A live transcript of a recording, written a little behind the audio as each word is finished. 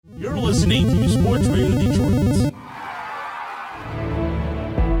listening to Sports Radio Detroit.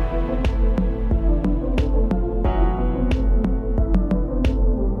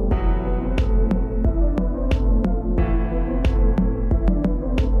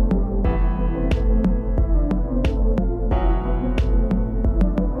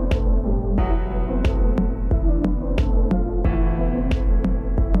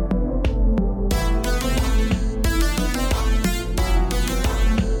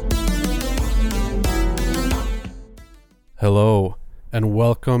 Hello, and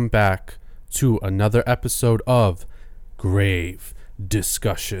welcome back to another episode of Grave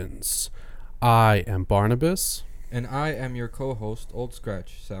Discussions. I am Barnabas. And I am your co-host, Old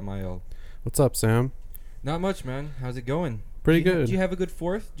Scratch, Samael. What's up, Sam? Not much, man. How's it going? Pretty good. Did you have a good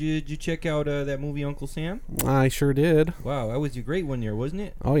 4th? Did you check out that movie Uncle Sam? I sure did. Wow, that was a great one year, wasn't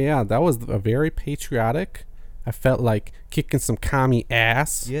it? Oh, yeah, that was a very patriotic. I felt like kicking some commie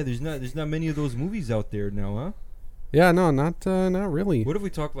ass. Yeah, there's not many of those movies out there now, huh? Yeah, no, not really. What if we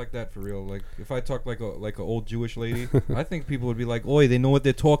talk like that for real? Like, if I talk like a old Jewish lady, I think people would be like, "Oi, they know what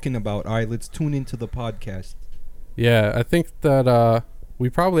they're talking about." All right, let's tune into the podcast. Yeah, I think that we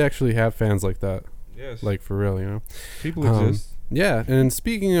probably actually have fans like that. Yes. Like, for real, you know? People exist. Yeah, and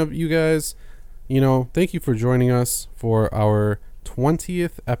speaking of you guys, thank you for joining us for our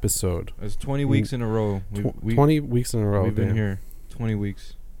 20th episode. It's 20 weeks in a row. 20 weeks in a row. We've been here 20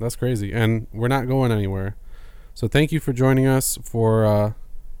 weeks. That's crazy. And we're not going anywhere. So thank you for joining us for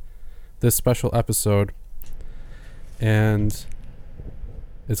this special episode. And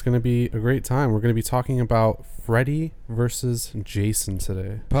it's going to be a great time. We're going to be talking about Freddy versus Jason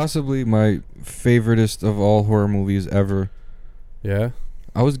today. Possibly my favoritist of all horror movies ever. Yeah?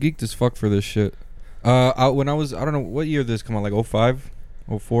 I was geeked as fuck for this shit. When I don't know, what year did this come out? Like 05?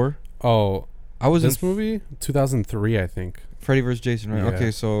 04? Oh, I was this movie? 2003, I think. Freddy vs. Jason, right? Yeah.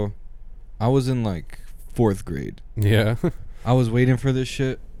 Okay, so I was in like 4th grade. Yeah. I was waiting for this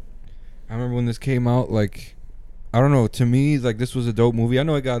shit. I remember when this came out, like, I don't know, to me, like, this was a dope movie. I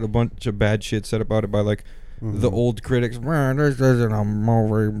know I got a bunch of bad shit said about it by, like, the old critics. This isn't a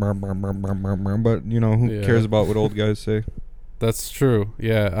movie, but, who cares about what old guys say? That's true.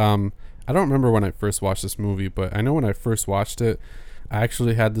 Yeah. I don't remember when I first watched this movie, but I know when I first watched it, I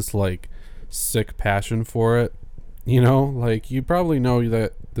actually had this, like, sick passion for it. Like, you probably know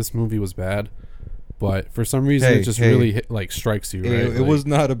that this movie was bad, but for some reason it just really strikes you, right? It was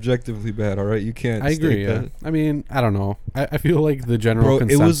not objectively bad, all right? You can't. I agree. Yeah. I mean, I don't know. I feel like the general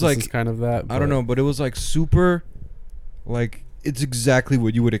consensus is kind of that. I don't know, but it was like super, like, it's exactly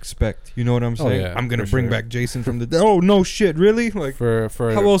what you would expect. You know what I'm saying? Yeah, I'm gonna bring back Jason from the. Oh no, shit! Really? Like, for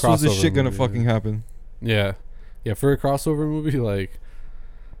how else was this shit gonna fucking happen? Yeah, for a crossover movie, like,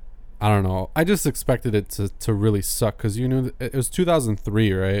 I don't know. I just expected it to really suck because you knew it was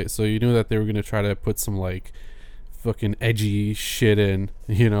 2003, right? So you knew that they were gonna try to put some like fucking edgy shit in.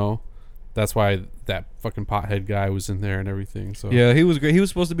 That's why that fucking pothead guy was in there and everything. So yeah, he was great. He was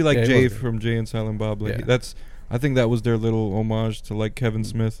supposed to be like Jay from Jay and Silent Bob. Like I think that was their little homage to like Kevin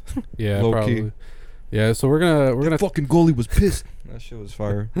Smith. Yeah, low probably. Key. Yeah, so we're gonna fucking goalie was pissed. That shit was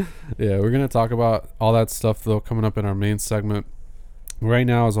fire. Yeah, we're gonna talk about all that stuff though coming up in our main segment. Right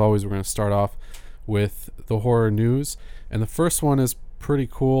now, as always, we're going to start off with the horror news. And the first one is pretty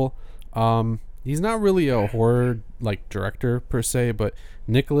cool. He's not really a horror director per se, but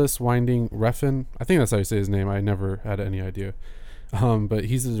Nicholas Winding Refn, I think that's how you say his name. I never had any idea. But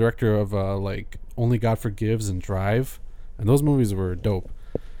he's the director of Only God Forgives and Drive. And those movies were dope.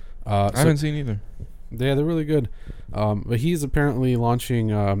 I haven't seen either. Yeah, they're really good. But he's apparently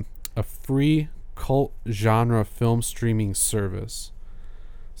launching a free cult genre film streaming service.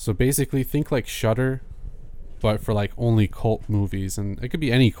 So basically, think like Shudder, but for like only cult movies, and it could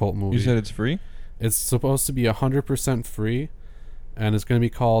be any cult movie. You said it's free? It's supposed to be 100% free, and it's going to be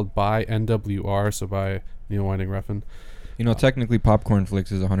called by NWR, so by Neil Winding Refn. Technically, Popcorn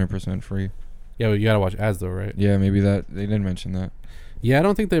Flicks is 100% free. Yeah, but you gotta watch ads though, right? Yeah, maybe that they didn't mention that. Yeah, I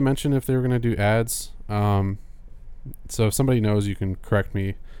don't think they mentioned if they were going to do ads. So if somebody knows, you can correct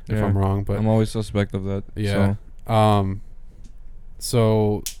me if I'm wrong. But I'm always suspect of that. Yeah.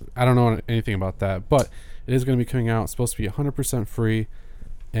 So I don't know anything about that, but it is going to be coming out. It's supposed to be 100% free,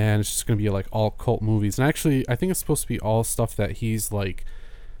 and it's just going to be like all cult movies. And actually, I think it's supposed to be all stuff that he's like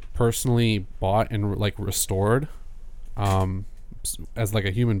personally bought and like restored as like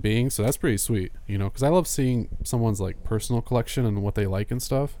a human being. So that's pretty sweet, because I love seeing someone's like personal collection and what they like and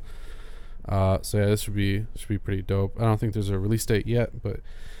stuff. So yeah, this should be pretty dope. I don't think there's a release date yet, but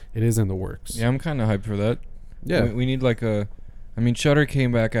it is in the works. Yeah, I'm kind of hyped for that. Yeah, we need like a mean, Shudder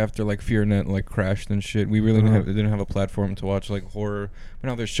came back after like FearNet like crashed and shit. We really didn't have a platform to watch like horror. But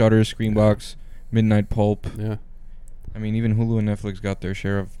now there's Shudder, Screenbox, Midnight Pulp. Yeah. I mean, even Hulu and Netflix got their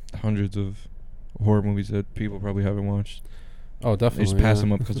share of hundreds of horror movies that people probably haven't watched. Oh, definitely. They just pass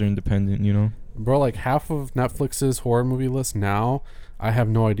them up because they're independent, you know? Bro, like half of Netflix's horror movie list now, I have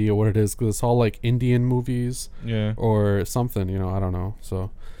no idea what it is because it's all like Indian movies or something, you know, I don't know. So,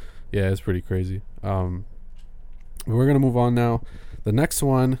 yeah, it's pretty crazy. We're going to move on now. The next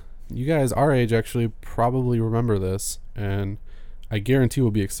one, you guys our age actually probably remember this, and I guarantee we'll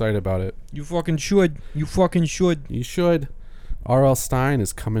be excited about it. You fucking should. You fucking should. You should. R.L. Stine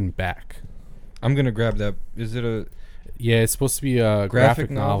is coming back. I'm going to grab that. Is it a... Yeah, it's supposed to be a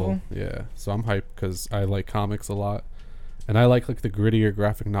graphic novel? Yeah, so I'm hyped because I like comics a lot. And I like the grittier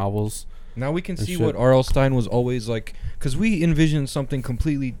graphic novels. Now we can see what R.L. Stine was always like, because we envisioned something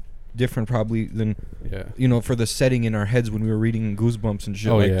completely different probably than, you know, for the setting in our heads when we were reading Goosebumps and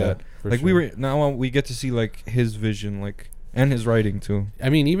shit that. Like sure. Now we get to see like his vision, like, and his writing too. I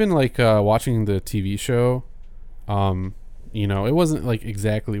mean, even like watching the TV show, you know, it wasn't like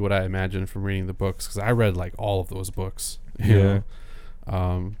exactly what I imagined from reading the books because I read like all of those books. You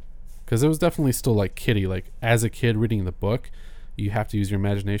know? Because it was definitely still like kiddie. Like as a kid reading the book, you have to use your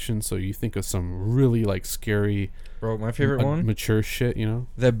imagination, so you think of some really like scary, bro. My favorite one, mature shit. You know,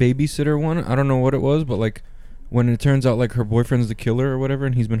 that babysitter one. I don't know what it was, but like when it turns out like her boyfriend's the killer or whatever,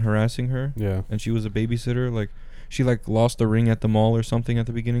 and he's been harassing her. Yeah, and she was a babysitter. Like she like lost a ring at the mall or something at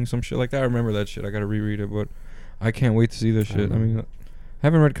the beginning, some shit like that. I remember that shit. I gotta reread it, but I can't wait to see this shit. I mean, I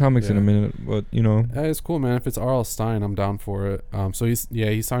haven't read comics in a minute, but you know, it's cool, man. If it's R.L. Stine, I'm down for it. So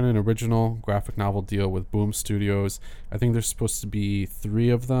he signed an original graphic novel deal with Boom Studios. I think there's supposed to be 3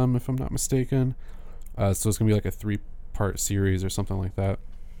 of them, if I'm not mistaken. So it's gonna be like a 3-part series or something like that.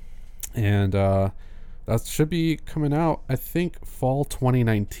 And that should be coming out, I think, fall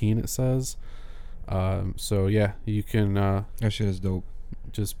 2019. It says. So yeah, you can. That shit is dope.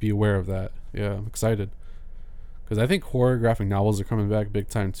 Just be aware of that. Yeah, I'm excited. Because I think horror graphic novels are coming back big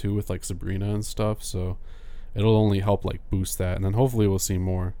time too with like Sabrina and stuff, so it'll only help like boost that, and then hopefully we'll see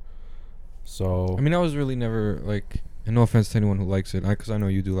more. So I mean, I was really never like, and no offense to anyone who likes it, because I know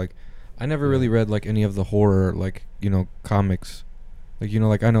you do. Like, I never really read like any of the horror like, you know, comics. Like, you know,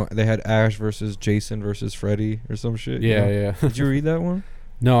 like I know they had Ash versus Jason versus Freddy or some shit. Yeah, you know? yeah. Did you read that one?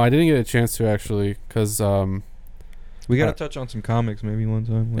 No, I didn't get a chance to actually, because we gotta touch on some comics maybe one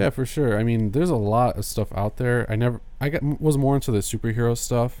time. Like. Yeah, for sure. I mean, there's a lot of stuff out there. Was more into the superhero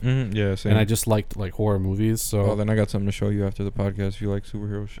stuff. Mm-hmm, yeah, same. And I just liked like horror movies. So well, then I got something to show you after the podcast if you like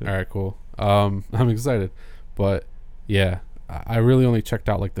superhero shit. All right, cool. I'm excited, but yeah, I really only checked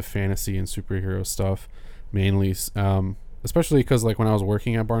out like the fantasy and superhero stuff mainly, especially because like when I was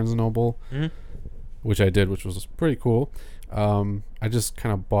working at Barnes and Noble, which I did, which was pretty cool. I just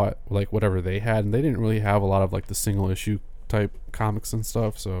kind of bought like whatever they had, and they didn't really have a lot of like the single issue type comics and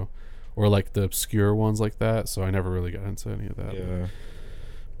stuff, so, or like the obscure ones like that, so I never really got into any of that. Yeah.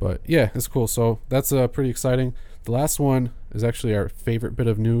 But yeah, it's cool. So that's pretty exciting. The last one is actually our favorite bit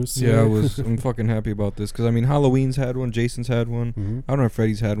of news. Yeah, I'm fucking happy about this because I mean, Halloween's had one, Jason's had one. Mm-hmm. I don't know if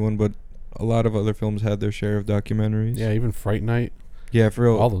Freddy's had one, but a lot of other films had their share of documentaries. Yeah, even Fright Night. Yeah, for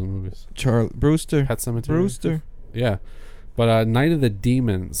real. All those movies. Brewster. Pet Cemetery. Brewster. Yeah. But Night of the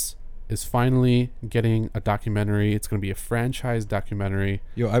Demons is finally getting a documentary. It's going to be a franchise documentary.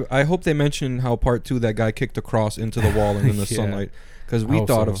 Yo, I hope they mention how part 2 that guy kicked a cross into the wall and in the sunlight. Because we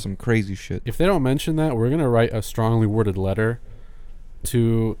thought of some crazy shit. If they don't mention that, we're going to write a strongly worded letter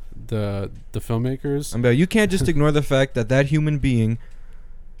to the filmmakers. I mean, you can't just ignore the fact that human being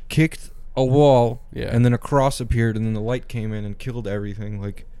kicked a wall and then a cross appeared and then the light came in and killed everything.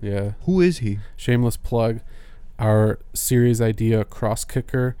 Like, who is he? Shameless plug. Our series idea, Cross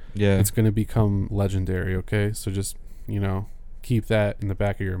Kicker, it's going to become legendary, okay? So just, you know, keep that in the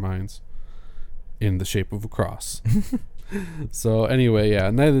back of your minds in the shape of a cross. So anyway,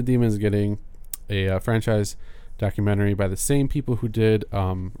 Night of the Demons is getting a franchise documentary by the same people who did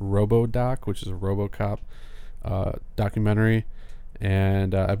RoboDoc, which is a RoboCop documentary,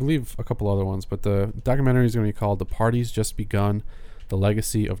 and I believe a couple other ones. But the documentary is going to be called The Party's Just Begun, The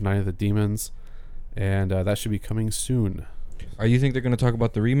Legacy of Night of the Demons. And that should be coming soon. You think they're going to talk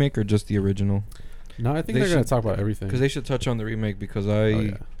about the remake or just the original? No, I think they're going to talk about everything. Because they should touch on the remake because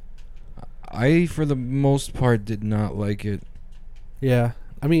I, for the most part, did not like it. Yeah.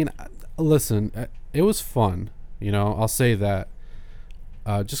 I mean, listen, it was fun. You know, I'll say that.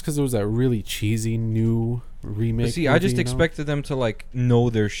 Just because it was that really cheesy new remake. But see, movie, I just expected them to, like, know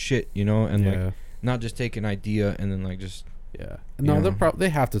their shit, you know? And, like, not just take an idea and then, like, just Yeah. No, Yeah. they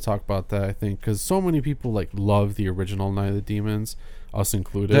have to talk about that, I think, because so many people like love the original Night of the Demons, us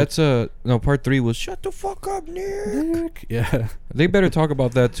included. That's no, part 3 was shut the fuck up, Nick. Yeah. They better talk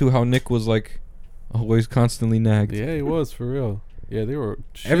about that too. How Nick was like always constantly nagged. Yeah, he was for real. Yeah, they were.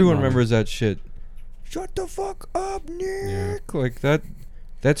 Everyone shitting on remembers that shit. Shut the fuck up, Nick. Yeah. Like that.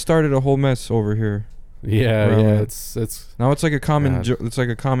 That started a whole mess over here. him. Yeah, Where I'm yeah. at. It's Now it's like a common. God. It's like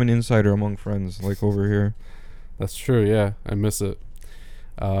a common insider among friends. Like over here. That's true. Yeah, I miss it.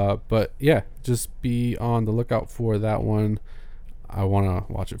 But yeah, just be on the lookout for that one. I want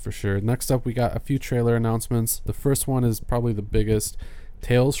to watch it for sure. Next up, we got a few trailer announcements. The first one is probably the biggest,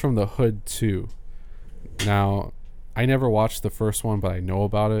 Tales from the Hood 2. Now, I never watched the first one, but I know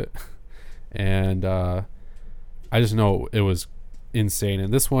about it. And I just know it was insane.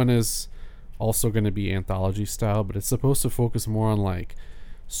 And this one is also going to be anthology style, but it's supposed to focus more on like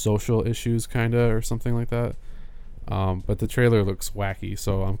social issues kind of or something like that. But the trailer looks wacky,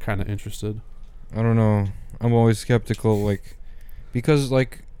 so I'm kind of interested. I don't know. I'm always skeptical, like, because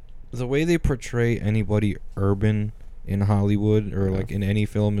like the way they portray anybody urban in Hollywood or like in any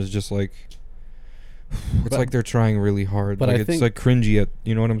film is just like it's like they're trying really hard. But like I it's think, like cringy at,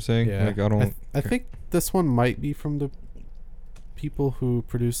 you know what I'm saying? yeah, Like I don't. I think this one might be from the people who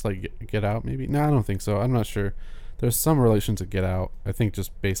produced like Get Out, maybe. No, I don't think so. I'm not sure. There's some relation to Get Out. I think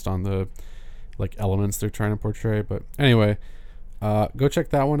just based on the like elements they're trying to portray. But anyway, go check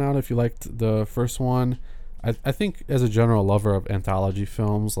that one out if you liked the first one. I think as a general lover of anthology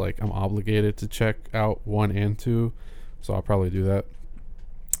films, like I'm obligated to check out 1 and 2, so I'll probably do that.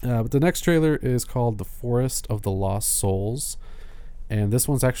 But the next trailer is called The Forest of the Lost Souls, and this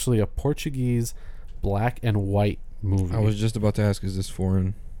one's actually a Portuguese black and white movie. I was just about to ask, is this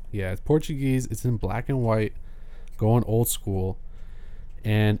foreign? Yeah, it's Portuguese. It's in black and white, going old school,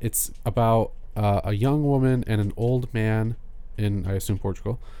 and it's about a young woman and an old man in, I assume,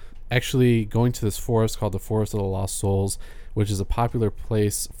 Portugal, actually going to this forest called the Forest of the Lost Souls, which is a popular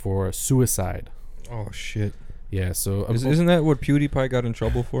place for suicide. Oh shit! Yeah, so Isn't that what PewDiePie got in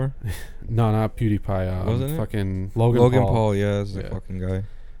trouble for? no, not PewDiePie. Wasn't it? Fucking Logan Paul. Yeah, that's the Yeah. fucking guy.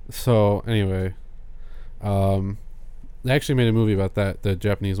 So anyway, they actually made a movie about that, the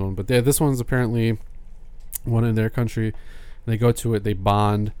Japanese one. But this one's apparently one in their country. They go to it, they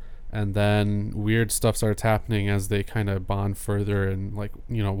bond, and then weird stuff starts happening as they kind of bond further and like,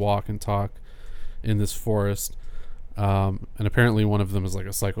 you know, walk and talk in this forest. And apparently one of them is like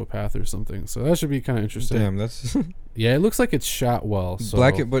a psychopath or something. So that should be kind of interesting. Damn, that's Yeah, it looks like it's shot well. So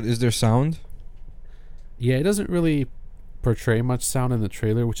but is there sound? yeah, it doesn't really portray much sound in the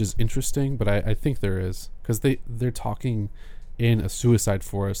trailer, which is interesting, but I think there is, because they're talking in a suicide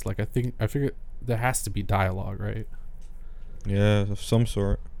forest. Like I figure there has to be dialogue, right? Yeah, of some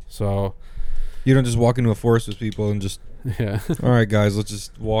sort. So You don't just walk into a forest with people and just, yeah. all right, guys, let's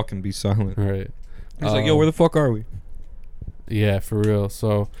just walk and be silent. Right. He's like, yo, where the fuck are we? Yeah, for real.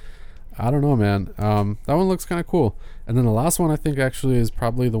 So I don't know, man. That one looks kind of cool. And then the last one I think actually is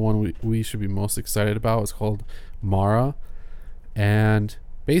probably the one we should be most excited about. It's called Mara. And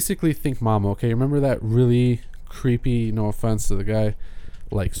basically think Mama, okay? Remember that really creepy, no offense to the guy,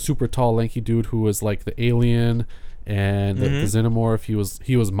 like super tall, lanky dude who was like the alien and the xenomorph?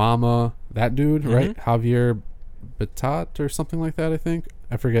 He was Mama, that dude, right? Javier Batat or something like that, I think.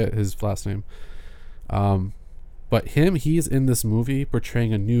 I forget his last name. But he's in this movie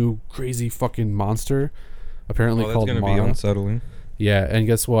portraying a new crazy fucking monster, apparently That's called gonna Mara. be unsettling. Yeah, and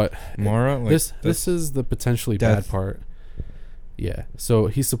guess what? Mara, like This is the potentially death. bad part. Yeah, so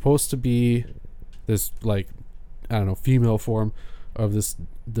he's supposed to be this, like, I don't know, female form of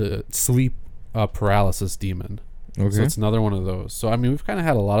the sleep paralysis demon. Okay. So it's another one of those. So I mean, we've kind of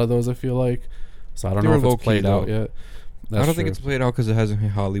had a lot of those, I feel like. So I don't They know were if low it's played key, out though. yet. I don't think it's played out because it hasn't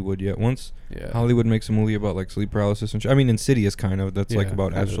hit Hollywood yet. Once Hollywood makes a movie about like sleep paralysis and I mean, Insidious kind of, that's like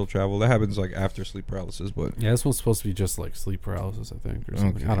about astral travel. That happens like after sleep paralysis, but yeah, this one's supposed to be just like sleep paralysis, I think, or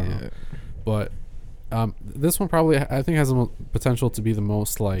something. I don't know. But this one probably, I think, has the potential to be the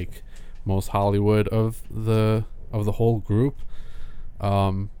most Hollywood of the whole group,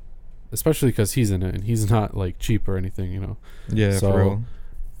 especially because he's in it and he's not like cheap or anything, you know. Yeah, so, for real.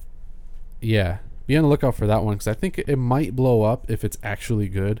 Yeah, be on the lookout for that one, because I think it might blow up if it's actually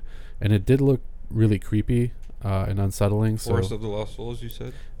good, and it did look really creepy and unsettling. Forest of the Lost Souls, you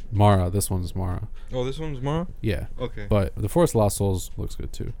said? Mara, this one's Mara. Oh, this one's Mara? Yeah. Okay. But the Forest of Lost Souls looks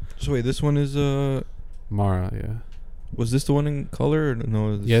good too. So wait, this one is Mara, yeah. Was this the one in color or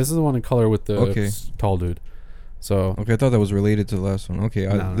no? Yeah, this is the one in color with the tall dude. So okay, I thought that was related to the last one. Okay,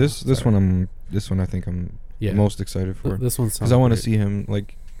 No, this one I think I'm most excited for. This one's because I want to see him,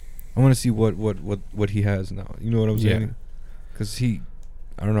 like, I want to see what he has now. You know what I'm saying? Cause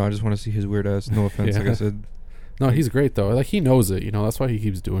I don't know. I just want to see his weird ass. No offense, like I said. No, he's great though. Like he knows it. You know, that's why he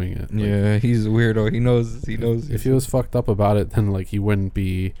keeps doing it. Like, Yeah, he's a weirdo. He knows. If he was fucked up about it, then like he wouldn't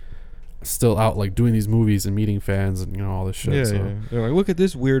be still out like doing these movies and meeting fans and all this shit. Yeah, So. yeah. They're like, look at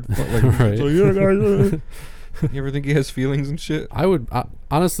this weird. Like, Right. so, yeah, guys. You ever think he has feelings and shit? I would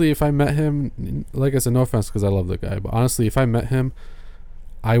honestly, if I met him, like I said, no offense, because I love the guy, but honestly, if I met him,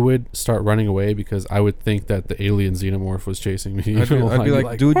 I would start running away because I would think that the alien xenomorph was chasing me. I'd be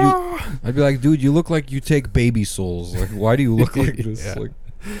like, dude, I'd be like, dude, you look like you take baby souls. Like, why do you look like this? Yeah. Like,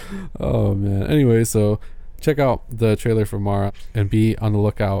 oh man. Anyway, so check out the trailer for Mara and be on the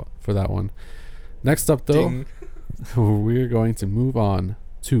lookout for that one. Next up, though, ding. we're going to move on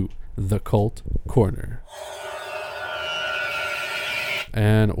to the Cult Corner.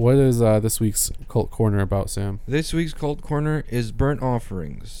 And what is this week's Cult Corner about, Sam? This week's Cult Corner is Burnt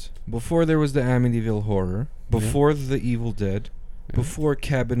Offerings. Before there was the Amityville Horror, before The Evil Dead, before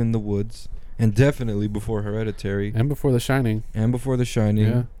Cabin in the Woods, and definitely before Hereditary, And before The Shining. and before The Shining,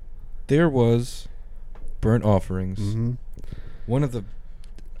 Yeah. there was Burnt Offerings. Mm-hmm. One of the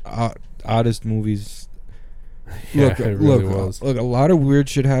oddest movies. Yeah, Look, it really look, was. look, a lot of weird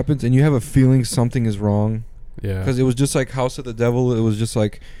shit happens, and you have a feeling something is wrong. Yeah. Because it was just like House of the Devil. It was just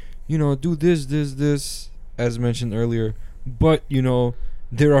like, do this, as mentioned earlier. But,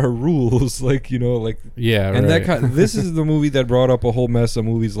 there are rules. Like, Yeah, and right. this is the movie that brought up a whole mess of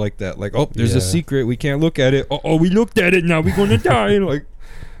movies like that. Like, oh, there's a Yeah. secret. We can't look at it. Oh, we looked at it. Now we're going to die. Like,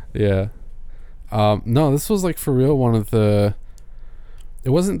 Yeah. No, this was like for real one of the... It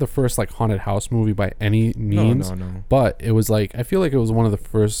wasn't the first like haunted house movie by any means. No. But it was like... I feel like it was one of the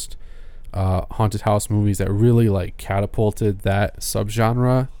first haunted house movies that really like catapulted that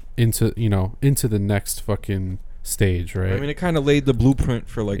subgenre into the next fucking stage, right? I mean, it kind of laid the blueprint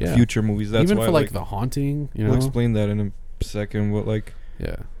for like future movies. That's even why, for like The Haunting, We'll explain that in a second. But like,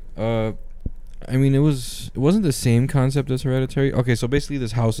 yeah. I mean, it wasn't the same concept as Hereditary. Okay, so basically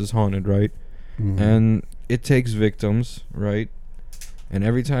this house is haunted, right? Mhm. And it takes victims, right? And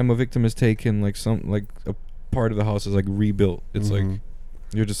every time a victim is taken, like a part of the house is like rebuilt. It's like Mhm.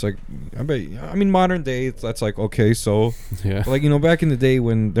 you're just like, I mean, modern day, that's like, okay, so Yeah. like back in the day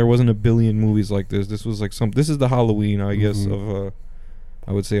when there wasn't a billion movies like this was like this is the Halloween, I guess, Mhm. of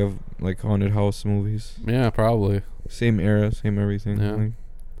I would say of like haunted house movies. Yeah, probably. Same era, same everything. Yeah. Like,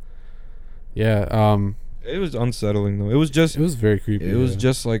 Yeah. it was unsettling though. It was just It was very creepy. It was yeah.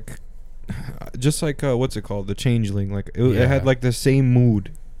 just like what's it called? The Changeling. Like it Yeah. had like the same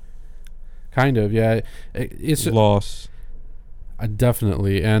mood. Kind of, yeah. It's Loss.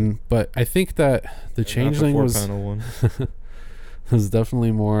 Definitely, but I think that the Changeling was Panel one. was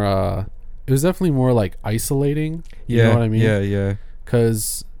definitely more. It was definitely more like isolating. You know what I mean? Yeah.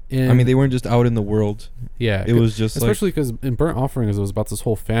 Because I mean, they weren't just out in the world. Yeah, It was just especially because in Burnt Offerings it was about this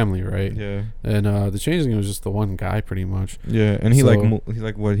whole family, right? yeah, And the Changeling was just the one guy, pretty much. yeah. And he So-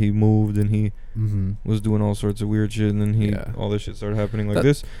 he moved and he Mm-hmm. was doing all sorts of weird shit, and then Yeah. all this shit started happening. Like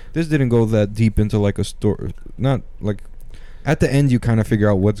That- this didn't go that deep into like a story. Not like at the end you kind of figure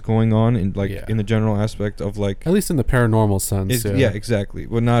out what's going on in like Yeah. in the general aspect of like At least in the paranormal sense. yeah, exactly,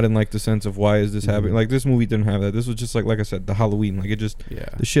 but not in like the sense of why is this happening. Mhm. Like this movie didn't have that. This was just like I said, the Halloween. Like it just Yeah.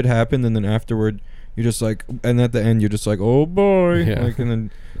 the shit happened, and then afterward you're just like, and at the end you're just like, oh boy, Yeah. like, and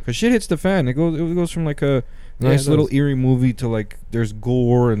then because shit hits the fan. It goes from like a Yeah, nice it little does. eerie movie to like there's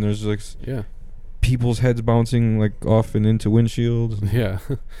gore and there's like Yeah. people's heads bouncing like off and into windshields. Yeah.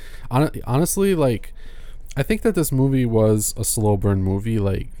 Honestly, like, I think that this movie was a slow burn movie,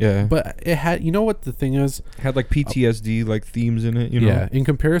 like, Yeah, but it had, you know what the thing is? had like PTSD like themes in it. You know, Yeah, in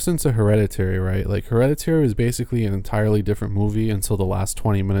comparison to Hereditary, right? Like, Hereditary is basically an entirely different movie until the last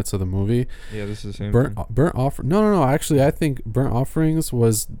 20 minutes of the movie. yeah. This is the same. Burnt thing. Offer. No. Actually, I think Burnt Offerings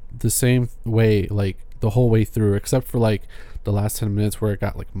was the same way, like, the whole way through, except for, like, the last 10 minutes where it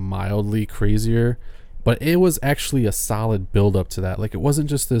got, like, mildly crazier. But it was actually a solid build up to that. Like, it wasn't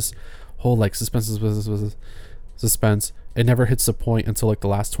just this whole, like, suspense. It never hits the point until, like, the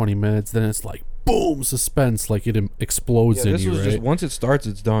last 20 minutes. Then it's like, boom, suspense. Like, it explodes in this you, was right? just once it starts,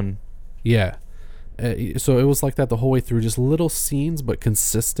 it's done. Yeah. So it was like that the whole way through, just little scenes, but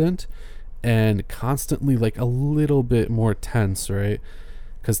consistent and constantly like a little bit more tense, right?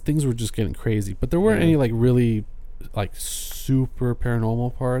 Because things were just getting crazy. But there weren't Yeah. any like really like super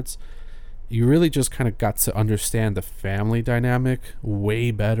paranormal parts. You really just kind of got to understand the family dynamic way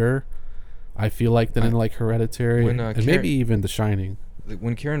better, I feel like, than in like Hereditary when, and Karen- maybe even The Shining. Like,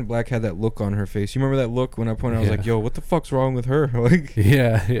 when Karen Black had that look on her face, you remember that look when I pointed? I was Yeah. like, "Yo, what the fuck's wrong with her?" Like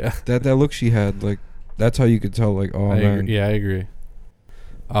Yeah. that look she had, like that's how you could tell. Like, oh I man, agree. Yeah, I agree.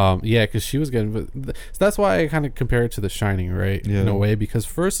 Yeah, because she was getting. So that's why I kind of compare it to The Shining, right? Yeah. In a way, because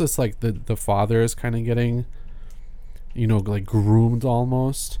first it's like the father is kind of getting, like groomed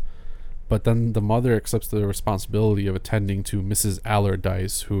almost, but then the mother accepts the responsibility of attending to Mrs.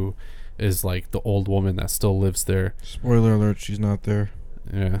 Allardyce, who is like the old woman that still lives there. Spoiler alert: she's not there.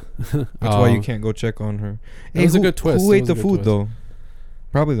 Yeah, That's why you can't go check on her. It was a good twist. Who It ate was a the good food twist. though?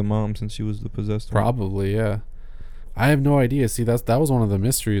 Probably the mom, since she was the possessed one. Probably, yeah. I have no idea. See, that was one of the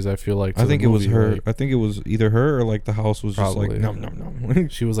mysteries. I feel like. I think it was her. Like, I think it was either her or like the house was Probably. just like no.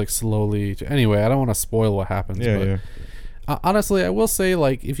 she was like slowly. Anyway, I don't want to spoil what happens. Yeah, but yeah. honestly, I will say,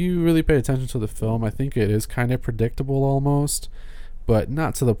 like, if you really pay attention to the film, I think it is kind of predictable almost, but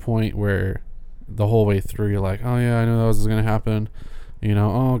not to the point where the whole way through you're like, oh yeah, I knew that was gonna happen.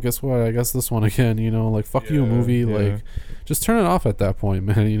 Oh, guess what? I guess this one again. Like, fuck you, movie. Yeah. Like, just turn it off at that point,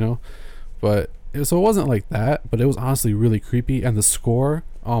 man. But so it wasn't like that, but it was honestly really creepy, and the score,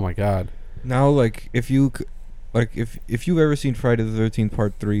 oh my god. Now, like, if you've ever seen Friday the 13th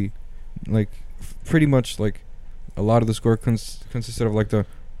Part 3, like, pretty much like a lot of the score consisted of like the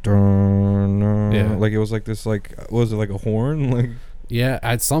Yeah. like it was like this, like, what was it, like a horn, like Yeah,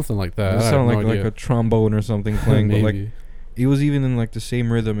 it's something like that. it I sounded have no like idea. a trombone or something playing, but like Maybe. it was even in like the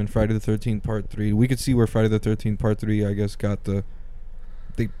same rhythm in Friday the 13th Part 3. We could see where Friday the 13th Part 3, I guess, got the.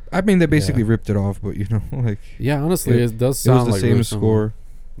 They basically ripped it off, but like. Yeah, honestly, it does It sound was the like same really score.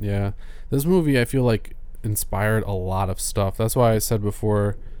 similar. Yeah, this movie I feel like inspired a lot of stuff. That's why I said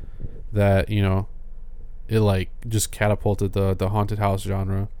before that it like just catapulted the haunted house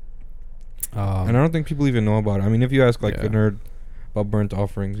genre. And I don't think people even know about it. I mean, if you ask like Yeah. a nerd about burnt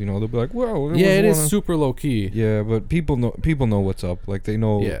offerings, they'll be like, "Well, Yeah, it is super low key. Yeah, but people know what's up. Like they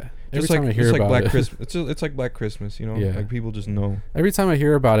know. Yeah, Just every time I hear it's like about Black it, Christmas. It's like Black Christmas, Yeah. Like people just know. every time I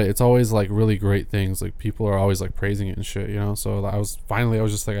hear about it, it's always like really great things. Like people are always like praising it and shit. So I was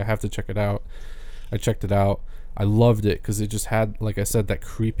just like, I have to check it out. I checked it out. I loved it because it just had, like I said, that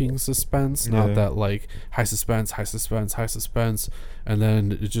creeping suspense, not Yeah. that like high suspense, and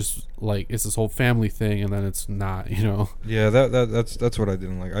then it just like it's this whole family thing, and then it's not, Yeah, that's what I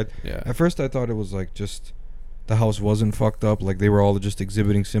didn't like. Yeah. At first I thought it was like just the house wasn't fucked up. Like they were all just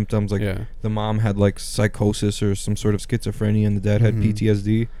exhibiting symptoms. Like Yeah. the mom had like psychosis or some sort of schizophrenia, and the dad had Mhm.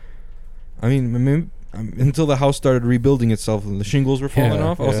 PTSD. I mean, until the house started rebuilding itself and the shingles were falling Yeah,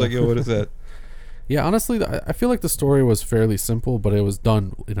 off, I was yeah. like, yo, what is that? Yeah, honestly, I feel like the story was fairly simple, but it was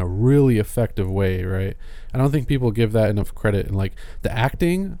done in a really effective way, right? I don't think people give that enough credit. And like the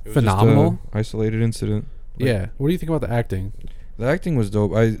acting, It was phenomenal. just a isolated incident. Like, Yeah. What do you think about the acting? the acting was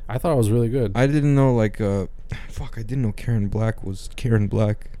dope. I thought it was really good. I didn't know I didn't know Karen Black was Karen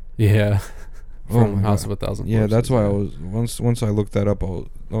Black. Yeah. Oh From my House God. of a Thousand Yeah, that's Corpses, why yeah. I was once I looked that up. Once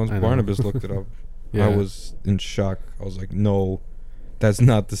I know. Barnabas looked it up, Yeah. I was in shock. I was like, no, that's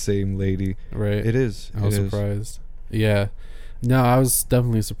not the same lady. Right. It is. I was It is. surprised. Yeah. No, I was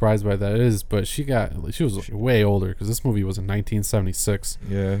definitely surprised by that. It is, but she was way older because this movie was in 1976.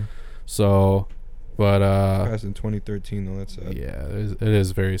 Yeah. So, but Passed in 2013 though. That's sad. yeah, it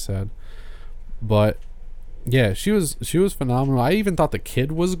is very sad. But yeah, she was phenomenal. I even thought the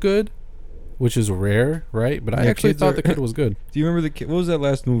kid was good, which is rare, right? But I Yeah, actually kids thought are- the kid was good. Do you remember the kid? What was that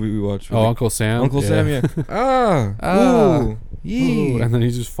last movie we watched? Oh, Uncle Sam. Uncle Sam. Yeah. Ah. Ooh. Ooh, and then he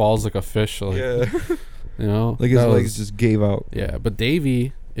just falls like a fish. Like, Yeah. like Like his legs just gave out. Yeah, but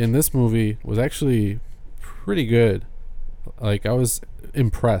Davey in this movie was actually pretty good. Like I was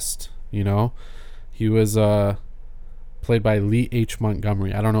impressed. He was played by Lee H.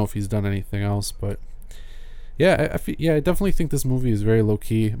 Montgomery. I don't know if he's done anything else, but yeah, I definitely think this movie is very low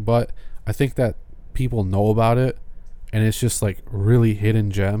key. But I think that people know about it, and it's just like really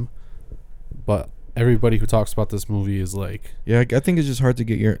hidden gem. But everybody who talks about this movie is like, Yeah, I think it's just hard to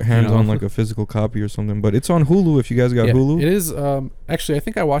get your hands on like a physical copy or something. But it's on Hulu if you guys got yeah, Hulu. it is. Actually, I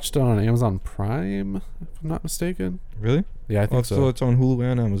think I watched it on Amazon Prime, if I'm not mistaken. Really? Yeah, I think So so. it's on Hulu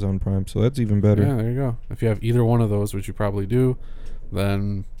and Amazon Prime, so that's even better. Yeah, there you go. If you have either one of those, which you probably do,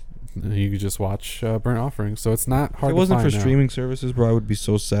 then you could just watch Burnt Offering. So it's not If hard it wasn't to for find now. streaming services, bro, I would be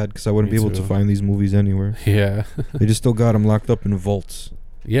so sad because I wouldn't Me be able to too. find these movies anywhere. Yeah. They just still got them locked up in vaults.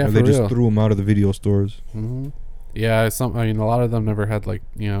 Yeah, or for they real. just threw them out of the video stores. Mm-hmm. Yeah, a lot of them never had like,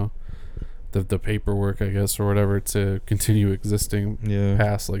 the paperwork, I guess, or whatever to continue existing Yeah.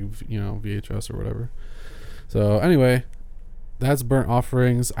 past like, VHS or whatever. So anyway, that's Burnt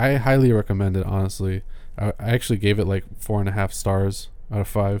Offerings. I highly recommend it, honestly. I actually gave it like 4.5 stars out of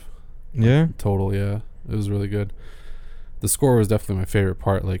 5. Yeah. Total. Yeah, it was really good. The score was definitely my favorite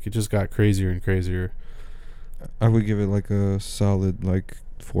part. Like it just got crazier and crazier. I would give it like a solid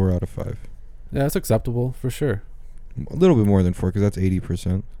 4 out of 5. Yeah, that's acceptable for sure. A little bit more than 4 because that's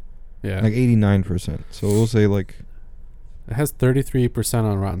 80%. Yeah. Like 89%. So we'll say like It has 33%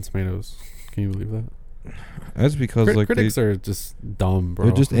 on Rotten Tomatoes. Can you believe that? that's because like critics are just dumb, bro.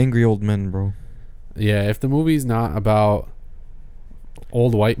 they're just angry old men, bro. Yeah, if the movie's not about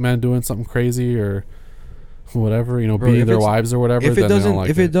old white men doing something crazy or whatever, you know, Bro, beating if their it's- wives or whatever, If then it they doesn't, don't like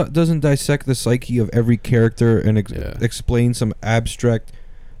if it doesn't dissect the psyche of every character and Yeah. explain some abstract,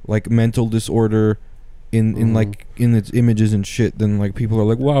 like mental disorder, in like in its images and shit, then like people are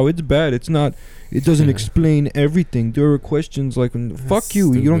like, wow, it's bad. It's not. It doesn't Yeah. explain everything. There are questions like, fuck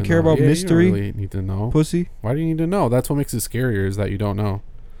you. You don't care about mystery, You don't really need to know. pussy. Why do you need to know? That's what makes it scarier, is that you don't know.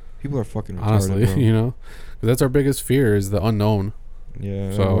 People are fucking retarded, Honestly, bro. you know, 'cause that's our biggest fear, is the unknown.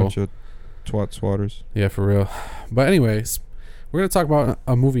 Yeah, So- a bunch of twat swatters. Yeah, for real. But anyways, we're gonna talk about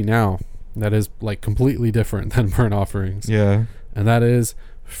a movie now that is like completely different than Burnt Offerings. Yeah. And that is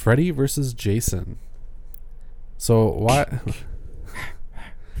Freddy versus Jason. So why?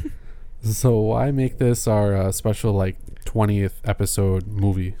 So why make this our special like 20th episode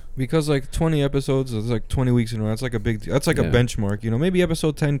movie? Because like 20 episodes is like 20 weeks in a row. That's like a big. That's like a Yeah. benchmark. You know, maybe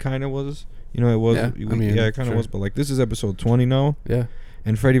episode 10 kind of was. You know, it was. Yeah, I mean, yeah, it kind of sure. was. But like this is episode 20 now. Yeah,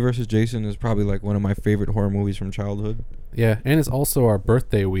 And Freddy vs. Jason is probably like one of my favorite horror movies from childhood. yeah, and it's also our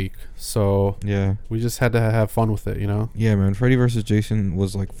birthday week, so Yeah. we just had to have fun with it, you know. Yeah, man. Freddy vs. Jason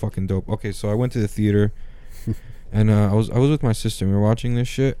was like fucking dope. Okay, so I went to the theater, and I was with my sister. And we were watching this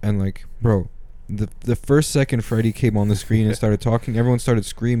shit, and like, bro, the first second Freddy came on the screen and started talking, everyone started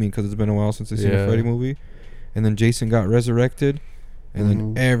screaming because it's been a while since they've seen a Yeah. Freddy movie, and then Jason got resurrected, and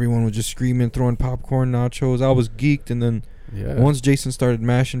Mhm. then everyone was just screaming, throwing popcorn, nachos. I was geeked, and then Yeah. once Jason started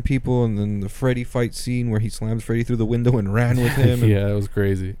mashing people, and then the Freddy fight scene where he slams Freddy through the window and ran with him, and Yeah, it was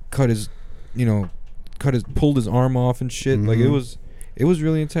crazy. pulled his arm off and shit. Like it Mhm. was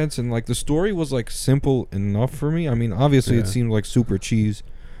really intense, and like the story was like simple enough for me. I mean, obviously Yeah. it seemed like super cheese,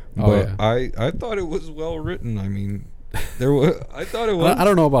 Oh, but yeah. I thought it was well written. I mean, there was I thought it was. I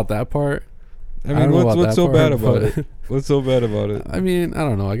don't know about that part. I don't mean, know about what's that so part, bad about but- it? What's so bad about it? I mean, I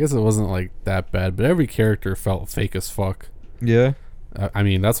don't know. I guess it wasn't like that bad, but every character felt fake as fuck. Yeah, I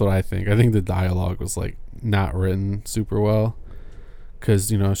mean, that's what I think. I think the dialogue was like not written super well,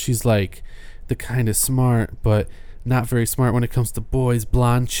 because you know she's like the kind of smart, but not very smart when it comes to boys.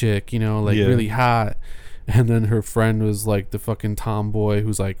 Blonde chick, you know, like Yeah. really hot, and then her friend was like the fucking tomboy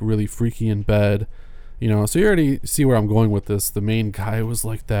who's like really freaky in bed. You know, so you already see where I'm going with this. The main guy was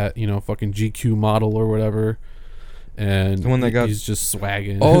like that, you know, fucking GQ model or whatever, and The one that got- he's just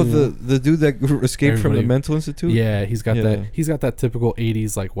swagging. oh the dude that escaped from the Everybody- mental institute. yeah, he's got Yeah. that typical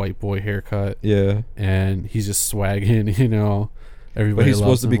 80s like white boy haircut, Yeah. and he's just swagging, you know. Everybody But he's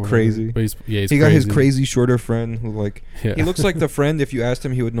loves supposed to him be or whatever. crazy. But he's He got his crazy shorter friend who like Yeah. he looks like the friend if you asked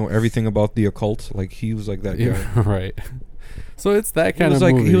him he would know everything about the occult. Like he was like that guy. Yeah, right. So it's that He kind was of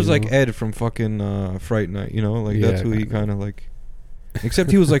like movie, he was you like know? Ed from fucking Fright Night, you know, like that's Yeah, who he kinda. kind of like.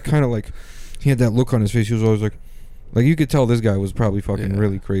 Except he was like kind of like he had that look on his face. He was always like you could tell this guy was probably fucking Yeah.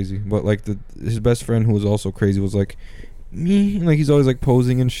 really crazy. But like his best friend who was also crazy was like me, like he's always like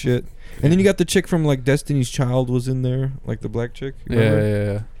posing and shit. And then you got the chick from like Destiny's Child was in there, like the black chick. Yeah, remember?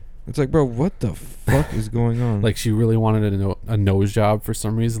 yeah, yeah. It's like, bro, what the fuck is going on? Like she really wanted a nose job for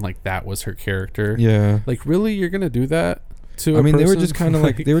some reason. Like that was her character. yeah. Like really, you're gonna do that to? I mean, they were person? just kind of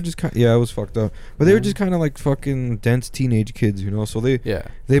like they were just kind. Yeah, it was fucked up. But they were Yeah. just kind of like fucking dense teenage kids, you know. So Yeah.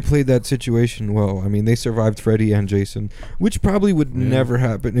 they played that situation well. I mean, they survived Freddy and Jason, which probably would Yeah. never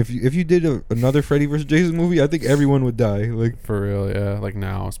happen if you did another Freddy versus Jason movie. I think everyone would die. Like, For real, yeah. Like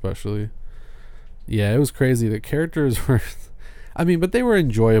now, especially. Yeah, it was crazy. The characters were, I mean, but they were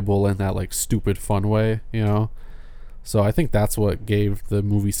enjoyable in that like stupid fun way, you know. So I think that's what gave the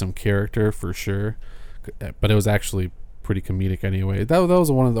movie some character for sure. But it was actually pretty comedic anyway. That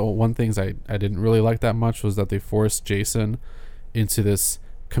was one of the one things I didn't really like that much, was that they forced Jason into this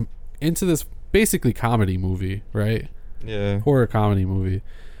basically comedy movie, right? yeah. Horror comedy movie.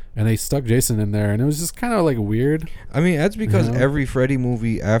 And they stuck Jason in there, and it was just kind of like weird. I mean, that's because Yeah. every Freddy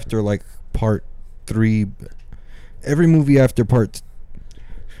movie after like part 3, every movie after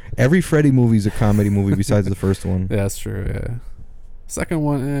every Freddy movie is a comedy movie besides the first one. Yeah, that's true. Yeah, second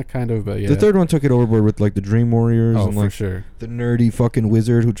one, kind of, but yeah. The third one took it overboard with like the Dream Warriors oh, and for like sure. the nerdy fucking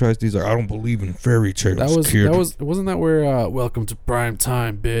wizard who tries to. He's like, I don't believe in fairy tales. kid." Wasn't that where Welcome to Prime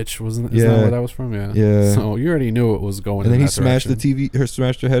Time, bitch? Isn't that Yeah. where that was from? Yeah. Yeah. So you already knew it was going. And then in he that smashed direction.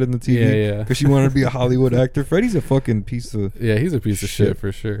 smashed her head in the TV. Yeah, yeah. Because she wanted to be a Hollywood actor. Freddy's a fucking piece of. Yeah, he's a piece of shit Shit.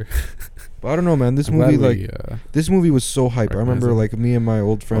 for sure. But I don't know, man. This I'm movie, glad like, we, this movie was so hype. I recognize remember, it. like, me and my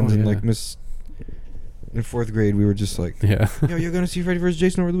old friends Oh, and yeah. like In 4th grade, we were just like, Yeah. yo, you're gonna see Freddy vs.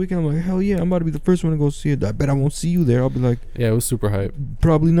 Jason over the weekend? I'm like, hell yeah, I'm about to be the first one to go see it. I bet I won't see you there. I'll be like, Yeah, it was super hype.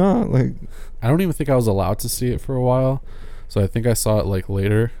 probably not. Like, I don't even think I was allowed to see it for a while, so I think I saw it like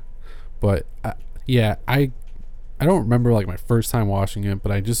later. But I don't remember like my first time watching it,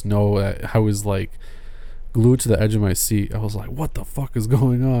 but I just know that I was like glued to the edge of my seat. I was like, what the fuck is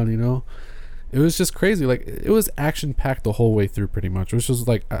going on, you know? It was just crazy. Like, it was action packed the whole way through pretty much, which was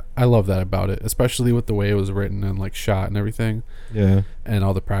like, I love that about it, especially with the way it was written and like shot and everything. yeah. And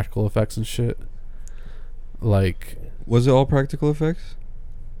all the practical effects and shit. Like, Was it all practical effects?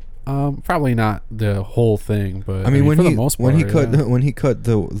 probably not the whole thing, but I mean, when for he the most part, when he cut yeah. when he cut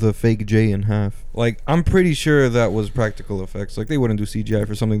the fake J in half, like I'm pretty sure that was practical effects. Like they wouldn't do CGI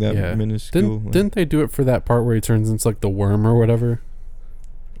for something that Yeah. minuscule. Didn't they do it for that part where he turns into like the worm or whatever?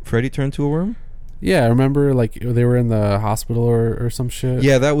 Freddy turned to a worm? Yeah, I remember like they were in the hospital or some shit.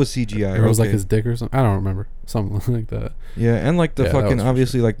 Yeah, that was CGI. Or it was like okay. his dick or something. I don't remember. Something like that. Yeah, and like the Yeah, that fucking was for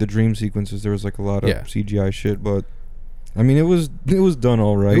obviously like the dream sequences, there was like a lot of Yeah. CGI shit, but I mean it was done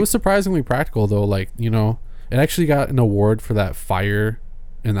all right. It was surprisingly practical though. Like, you know, it actually got an award for that fire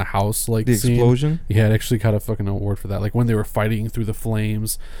in the house, like the scene. explosion. Yeah, it actually got a fucking award for that. Like when they were fighting through the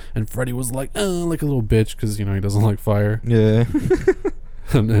flames, and Freddy was like a little bitch because, you know, he doesn't like fire. Yeah.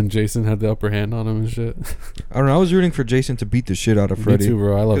 And Jason had the upper hand on him and shit. I don't know. I was rooting for Jason to beat the shit out of Freddy. Me too,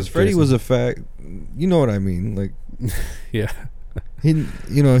 bro. I love Because Freddy Jason. was a fact. You know what I mean? Like Yeah. he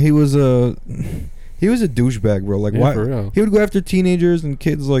was a douchebag, bro. Like Yeah, why for real. he would go after teenagers and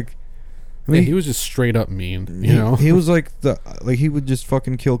kids? Like I mean, He was just straight up mean, you know? he was like he would just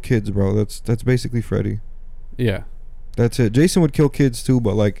fucking kill kids, bro. That's basically Freddy. Yeah. That's it. Jason would kill kids too,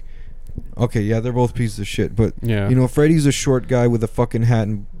 but like, okay, yeah, they're both pieces of shit. But Yeah. you know, Freddy's a short guy with a fucking hat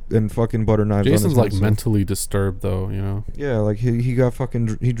and fucking butter knives. Jason's on his like head, so- mentally disturbed though, you know? Yeah, like he got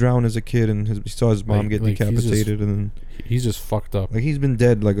fucking he drowned as a kid and he saw his mom get Like, he's just- decapitated and then He's just fucked up. like he's been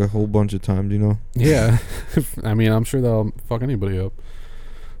dead like a whole bunch of times, you know. Yeah. I mean, I'm sure that'll fuck anybody up.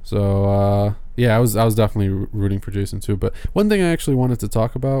 So, yeah, I was definitely rooting for Jason too. But one thing I actually wanted to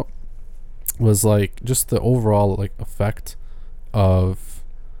talk about was like just the overall like effect of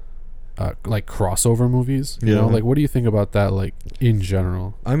like crossover movies. You know, Yeah. like what do you think about that? Like in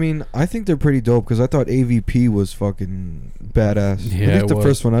general. I mean, I think they're pretty dope because I thought AVP was fucking badass. Yeah, At least it the was.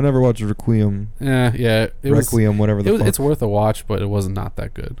 first one. I never watched Requiem. Yeah, Requiem, whatever the fuck. it's worth a watch, but it was not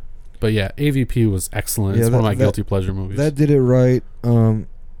that good. But yeah, AVP was excellent. Yeah, It's one of my that- guilty pleasure movies. That did it right.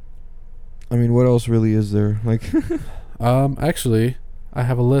 I mean, what else really is there? Like, Actually, I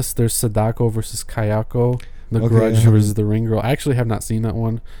have a list. There's Sadako versus Kayako, The Okay, Grudge I haven't- versus The Ring Girl. I actually have not seen that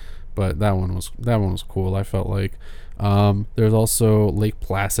one, but that one was cool. I felt like. There's also Lake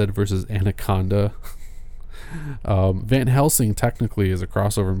Placid versus Anaconda. Van Helsing technically is a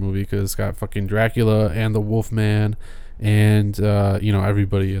crossover movie because it's got fucking Dracula and the Wolfman, and you know,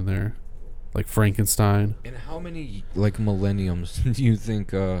 everybody in there, like Frankenstein. in how many like millenniums do you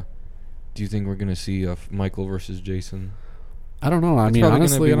think we're gonna see Michael versus Jason? I don't know. I It's mean, probably gonna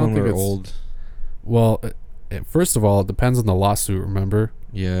honestly, be I don't when think we're it's old. Well, first of all, it depends on the lawsuit. Remember,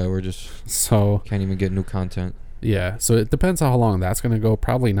 Yeah, we're just so can't even get new content. yeah. So it depends how long that's gonna go.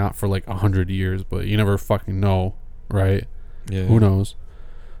 Probably not for like 100 years, but you never fucking know, right? Yeah. Who knows?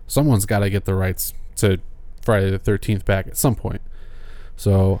 Someone's got to get the rights to Friday the 13th back at some point.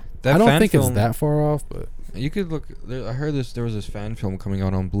 So That I don't fan think film- it's that far off, but You could look. I heard there was this fan film coming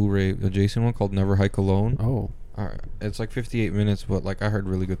out on Blu-ray, a Jason one called Never Hike Alone. oh, It's like 58 minutes, but like I heard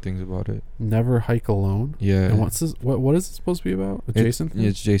really good things about it. Never Hike Alone. Yeah. And what's this? What is it supposed to be about? A Jason? Yeah,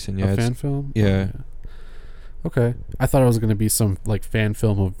 it's Jason. Yeah. a It's, fan film. yeah. Okay. I thought it was gonna be some like fan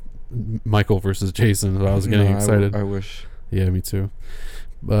film of Michael versus Jason. So I was getting excited. I wish. Yeah, me too.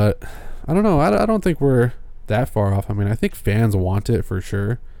 But I don't know. I don't think we're that far off. I mean, I think fans want it for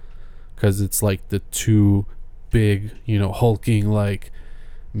sure because it's like the two big, you know, hulking like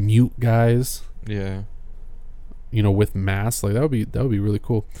mute guys, Yeah. you know, with masks. Like that would be really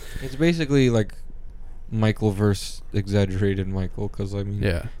cool. It's basically like Michael versus exaggerated Michael, because I mean,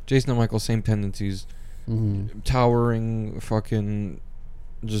 Yeah. Jason and Michael, same tendencies. Mm-hmm. Towering, fucking,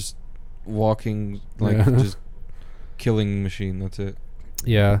 just walking, like, Yeah. just killing machine. That's it.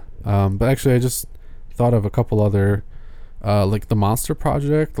 Yeah. But actually, I just thought of a couple other, like the Monster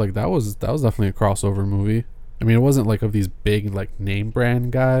Project. Like that was definitely a crossover movie. I mean, it wasn't like of these big like name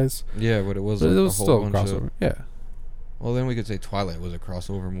brand guys, Yeah, but it was, but a it was whole still a bunch crossover. of. Yeah. Well, then we could say Twilight was a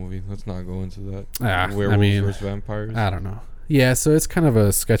crossover movie. Let's not go into that. I Werewolves mean, versus vampires. I don't know. Yeah, so it's kind of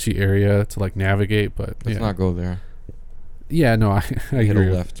a sketchy area to like navigate, but Let's yeah. not go there. Yeah, no, I Hit agree.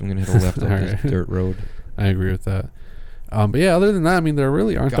 a left. I'm gonna hit a left up this Alright. dirt road. I agree with that. But yeah, other than that, I mean, there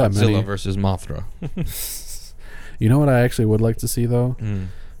really aren't that many. Godzilla versus Mothra. You know what I actually would like to see though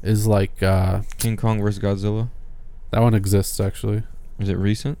is like King Kong versus Godzilla. That one exists actually. Is it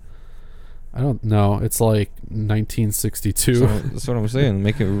recent? I don't know. It's like 1962. So, that's what I'm saying.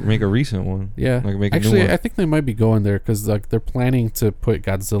 Make a recent one. Yeah. Like make actually, a new one. I think they might be going there because like they're planning to put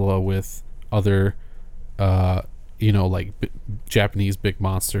Godzilla with other, like Japanese big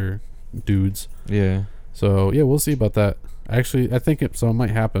monster dudes. Yeah. So yeah, we'll see about that. Actually, I think it might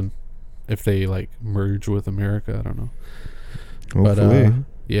happen if they like merge with America. I don't know. Hopefully. But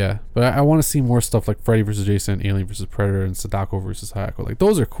yeah, but I want to see more stuff like Freddy versus Jason, Alien versus Predator, and Sadako versus Hayako. Like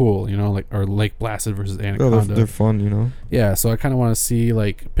those are cool, like or Lake Placid versus Anaconda. They're fun, Yeah, so I kind of want to see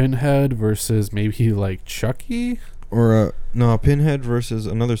like Pinhead versus maybe like Chucky, or Pinhead versus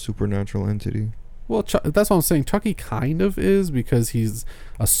another supernatural entity. Well, that's what I'm saying. Chucky kind of is because he's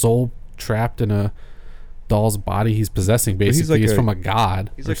a soul trapped in a doll's body he's possessing. Basically, he's from a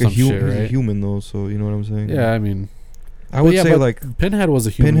god. He's or like some a human. shit, right? He's a human though, so you know what I'm saying. Yeah, I mean. I would say like Pinhead was a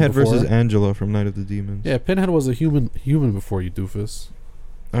human. Pinhead before. versus Angela from Night of the Demons. Yeah, Pinhead was a human before, you doofus.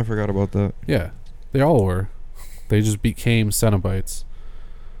 I forgot about that. Yeah, they all were. They just became Cenobites.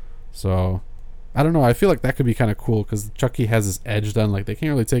 So, I don't know. I feel like that could be kind of cool because Chucky has his edge done. Like they can't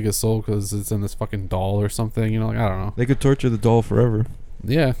really take his soul because it's in this fucking doll or something. Like I don't know. They could torture the doll forever.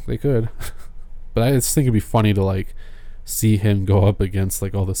 Yeah, they could. But I just think it'd be funny to like see him go up against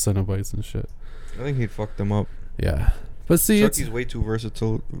like all the Cenobites and shit. I think he'd fuck them up. Yeah. But see, Chucky's way too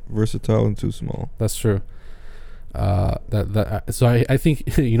versatile and too small. That's true. So I think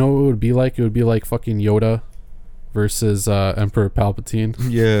what it would be like? It would be like fucking Yoda versus Emperor Palpatine.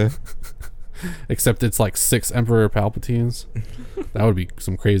 Yeah. Except it's like 6 Emperor Palpatines. That would be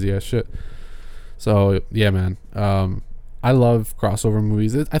some crazy ass shit. So yeah, man. I love crossover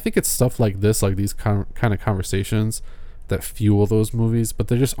movies. I think it's stuff like this, like these kind of conversations that fuel those movies, but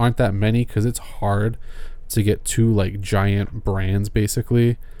there just aren't that many because it's hard to get 2 like giant brands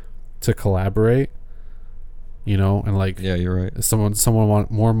basically to collaborate, and like yeah, you're right. Someone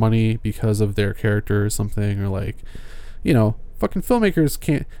want more money because of their character or something, or like fucking filmmakers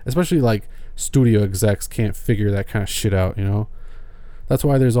can't, especially like studio execs can't figure that kind of shit out. That's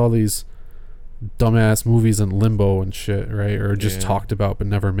why there's all these dumbass movies in limbo and shit, right? Or just talked about but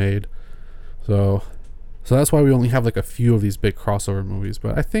never made. So that's why we only have like a few of these big crossover movies.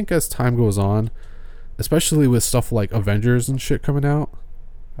 But I think as time goes on, especially with stuff like Avengers and shit coming out,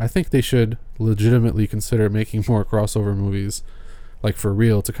 I think they should legitimately consider making more crossover movies, like for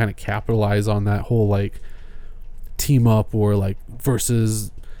real, to kind of capitalize on that whole like team up or like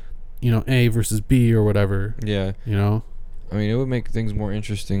versus A versus B or whatever. Yeah. I mean, it would make things more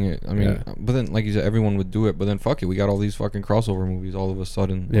interesting. But then, like you said, everyone would do it. But then, fuck it, we got all these fucking crossover movies all of a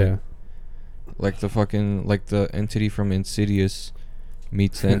sudden. Yeah. Like the entity from Insidious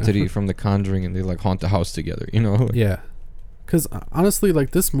meets the entity from The Conjuring, and they like haunt the house together. Yeah. Because honestly,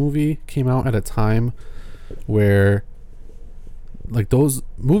 like this movie came out at a time where, like those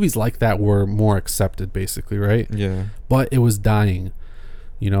movies like that were more accepted, basically, right? Yeah. But it was dying.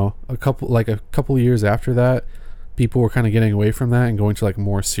 A couple years after that, people were kind of getting away from that and going to like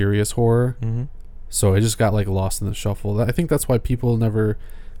more serious horror. Mm-hmm. So it just got like lost in the shuffle. I think that's why people never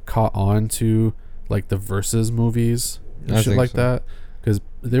caught on to like the versus movies and shit like that. Because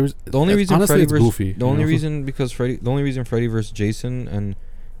there was the only reason honestly Freddy it's versus, goofy. The only reason Freddy versus Jason and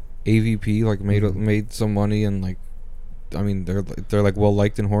AVP like made some money, and like I mean they're like well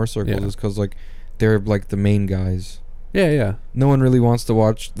liked in horror circles is because like they're like the main guys. Yeah. No one really wants to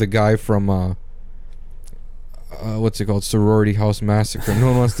watch the guy from what's it called, Sorority House Massacre. No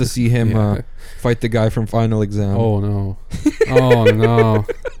one wants to see him fight the guy from Final Exam. Oh no. Oh no.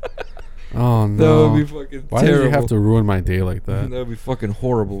 Oh no. That would be fucking Why terrible. did you have to ruin my day like that? That would be fucking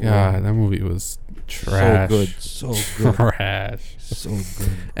horrible. Yeah, that movie was trash. So good. Trash. So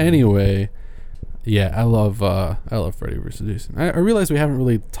good. Anyway, yeah, I love Freddy vs. Jason. I realize we haven't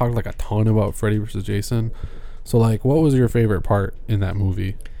really talked like a ton about Freddy vs. Jason. So like, what was your favorite part in that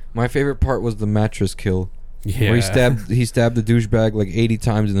movie? My favorite part was the mattress kill. Yeah. Where he stabbed the douchebag like 80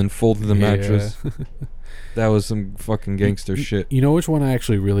 times and then folded the mattress. That was some fucking gangster shit. You know which one I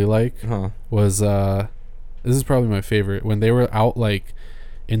actually really like? Was this is probably my favorite, when they were out like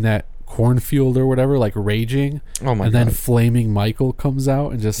in that cornfield or whatever, like raging. Oh my god. And then Flaming Michael comes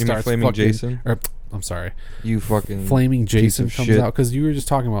out and just starts Flaming fucking Jason? Or, I'm sorry. You fucking Flaming Jason piece of comes shit. out because you were just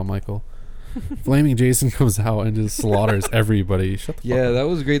talking about Michael. Flaming Jason comes out and just slaughters everybody. Shut the fuck up. That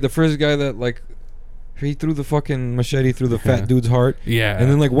was great. The first guy that like He threw the fucking machete through the fat dude's heart. Yeah. And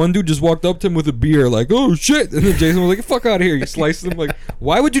then like one dude just walked up to him with a beer, like, oh shit. And then Jason was like, fuck out of here. He sliced him. Like,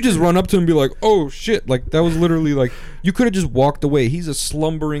 why would you just run up to him and be like, oh shit? Like, that was literally like, you could have just walked away. He's a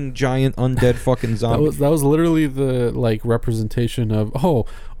slumbering giant undead fucking zombie. that was literally the like representation of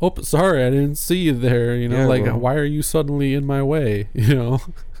sorry, I didn't see you there. You know, Yeah, like bro. why are you suddenly in my way? You know,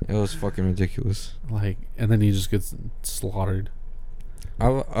 It was fucking ridiculous. like, and then he just gets slaughtered.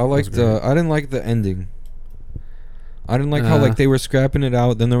 I liked great. I didn't like the ending. I didn't like how like they were scrapping it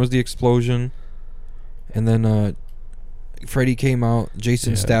out. Then there was the explosion, and then Freddy came out.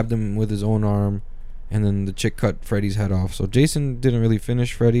 Jason stabbed him with his own arm, and then the chick cut Freddy's head off. So Jason didn't really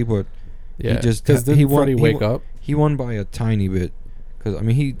finish Freddy, but Yeah, he just because he won. Freddy wake up. He won by a tiny bit, because I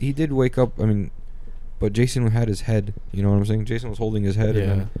mean he did wake up. I mean, but Jason had his head. You know what I'm saying? Jason was holding his head, and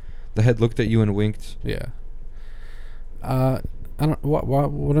then the head looked at you and winked. Yeah. I don't.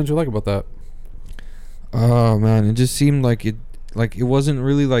 What didn't you like about that? Oh man, it just seemed like it wasn't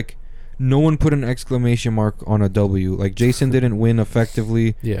really like no one put an exclamation mark on a W. Like Jason didn't win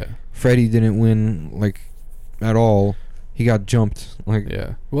effectively. Yeah. Freddy didn't win like at all. He got jumped. Like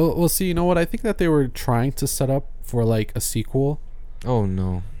Yeah. Well, we'll see. You know what? I think that they were trying to set up for like a sequel. oh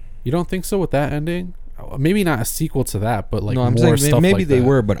no. You don't think so with that ending? Maybe not a sequel to that, but like no, I'm more saying stuff maybe like they that.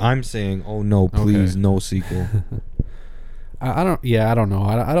 were, but I'm saying oh no, please no sequel. I don't. Yeah, I don't know.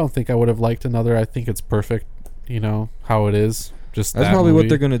 I don't think I would have liked another. I think it's perfect. You know how it is. Just That's that probably movie. what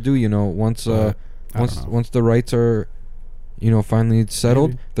they're gonna do. You know, once I don't know. once the rights are, you know, finally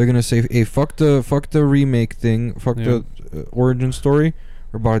settled, Maybe. they're gonna say, hey, fuck the remake thing, fuck the origin story.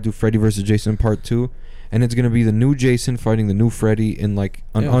 We're about to do Freddy versus Jason Part 2, and it's gonna be the new Jason fighting the new Freddy in like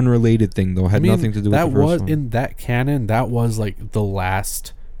an unrelated thing though. Had nothing to do with the first one. In that canon. That was like the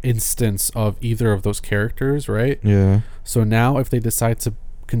last instance of either of those characters, right? Yeah. So now, if they decide to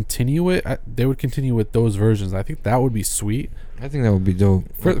continue it, they would continue with those versions. I think that would be sweet. I think that would be dope.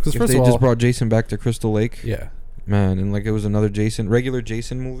 Because if first they of all, just brought Jason back to Crystal Lake, yeah, man, and like it was another regular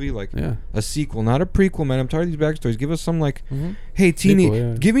Jason movie, like yeah, a sequel, not a prequel, man. I'm tired of these backstories. Give us some like, mm-hmm. hey, Sequel,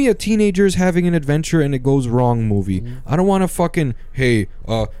 yeah. give me a teenagers having an adventure and it goes wrong movie. Mm-hmm. I don't want a fucking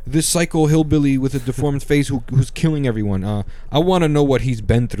this psycho hillbilly with a deformed face who's killing everyone. I want to know what he's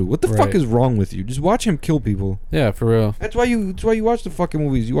been through. What the fuck Right. is wrong with you? Just watch him kill people. Yeah, for real. That's why you watch the fucking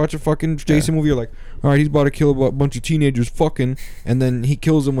movies. You watch a fucking Jason movie, you're like, all right, he's about to kill a bunch of teenagers fucking, and then he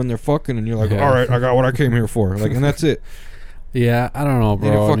kills them when they're fucking, and you're like, Yeah. all right, I got what I came here for. Like, and that's it. Yeah, I don't know, They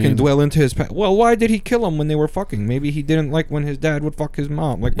bro. didn't fucking dwell into his past. Well, why did he kill him when they were fucking? Maybe he didn't like when his dad would fuck his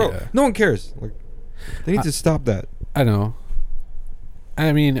mom. Like, bro, Yeah. no one cares. Like, they need to stop that. I know.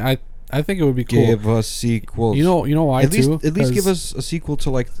 I mean, I think it would be cool. Give us sequels. You know why at too? least give 'Cause- us a sequel to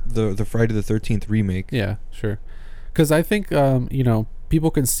like the Friday the 13th remake. Yeah, sure. Because I think people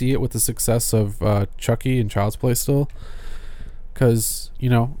can see it with the success of Chucky and Child's Play still. Because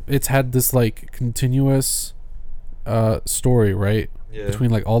it's had this like continuous story, right? Yeah. Between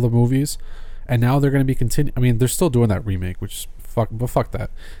like all the movies, and now they're going to be I mean, they're still doing that remake, which is fuck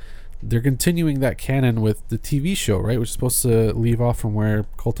that. They're continuing that canon with the TV show, right? Which is supposed to leave off from where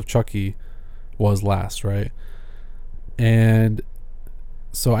Cult of Chucky was last, right? And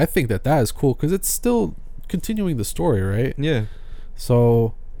so I think that is cool because it's still continuing the story, right? Yeah.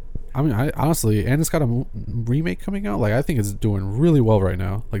 So, I mean, I honestly, and it's got a remake coming out. Like, I think it's doing really well right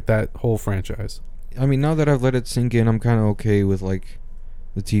now. Like that whole franchise. I mean, now that I've let it sink in, I'm kind of okay with like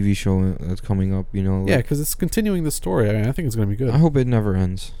the TV show that's coming up. You know. Like, Yeah, because it's continuing the story. I mean, I think it's gonna be good, I hope it never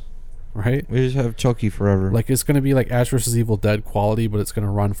ends. right? We just have Chucky forever. Like, it's gonna be like Ash vs. Evil Dead quality, but it's gonna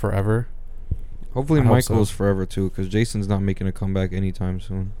run forever. Hopefully I hope Michael's so. forever too, because Jason's not making a comeback anytime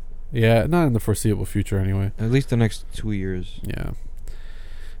soon. Yeah, not in the foreseeable future, anyway. At least the next 2 years. Yeah,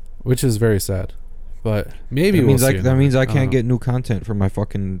 which is very sad. But maybe That we'll means see that means I don't can't know. get new content for my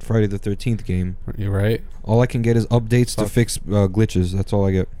fucking Friday the 13th game. You're right. All I can get is updates to Fuck. fix glitches. That's all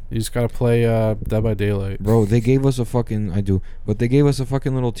I get. You just gotta play Dead by Daylight. Bro, they gave us a fucking but they gave us a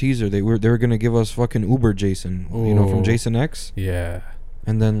fucking little teaser. They were gonna give us fucking Uber Jason, from Ooh. Jason X, Yeah.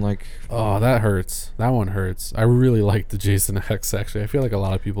 and then like Oh, that hurts. That one hurts. I really like the Jason X. Actually, I feel like a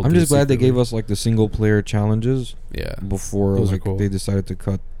lot of people. I'm do just glad they secretly. gave us like the single player challenges Yeah. before Those are like cool. they decided to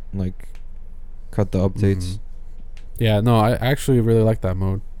cut the updates. Mhm. Yeah, no, I actually really like that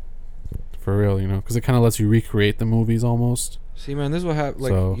mode. For real, because it kind of lets you recreate the movies almost. See, man, this is what happens.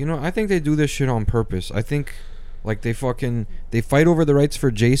 Like, So- I think they do this shit on purpose. I think, like, they fight over the rights for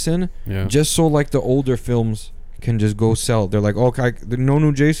Jason, Yeah. just so like the older films can just go sell. They're like, okay, there are no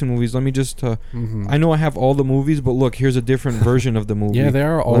new Jason movies. Let me just. I know I have all the movies, but look, here's a different version of the movie. Yeah, they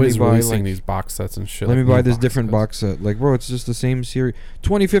are always buy, releasing like, these box sets and shit. Let me like buy new this different sets. box set. Like, bro, it's just the same series.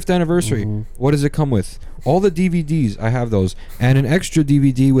 25th anniversary. What does it come with? All the DVDs. I have those, and an extra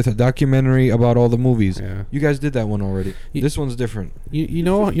DVD with a documentary about all the movies. Yeah. You guys did that one already. This one's different. You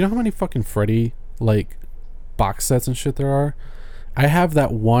know how many fucking Freddy like box sets and shit there are? I have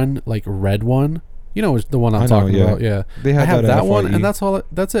that one like red one. You know the one I'm talking about. Yeah. They had I have that one, FYE. and that's all.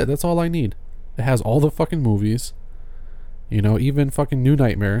 That's it. That's all I need. It has all the fucking movies. You know, even fucking New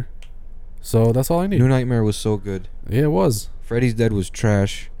Nightmare. So that's all I need. New Nightmare was so good. Yeah, it was. Freddy's Dead was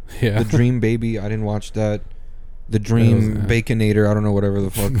trash. Yeah. The Dream Baby, I didn't watch that. The Dream Baconator, I don't know whatever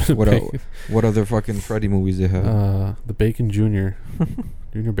the fuck. What other fucking Freddy movies they had? The Bacon Junior.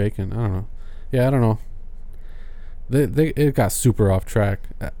 Junior Bacon. I don't know. Yeah, I don't know. It got super off track.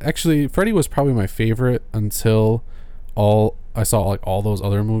 Actually, Freddy was probably my favorite until I saw like all those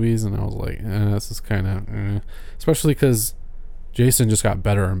other movies, and I was like, this is kind of, especially because Jason just got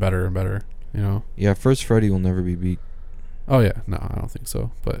better and better and better. You know. Yeah, first Freddy will never be beat. Oh yeah, no, I don't think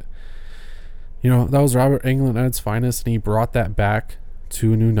so. But you know, that was Robert Englund at its finest, and he brought that back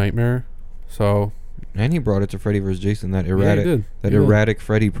to New Nightmare. So. And he brought it to Freddy vs. Jason. That erratic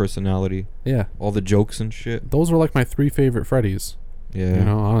Freddy personality. Yeah. All the jokes and shit. Those were like my 3 favorite Freddys. Yeah. You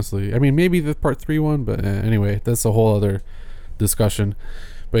know, honestly. I mean, maybe the part 3 one, but anyway, that's a whole other discussion.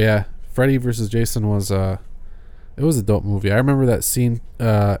 But yeah, Freddy vs. Jason was it was a dope movie. I remember that scene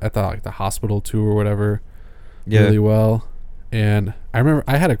at the hospital too or whatever. Yeah. Really well. And I remember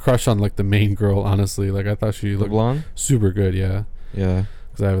I had a crush on like the main girl, honestly. Like I thought she looked blonde? Super good, yeah. Yeah.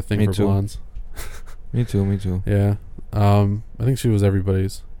 Cuz I have a thing for blondes. Me too. Yeah. I think she was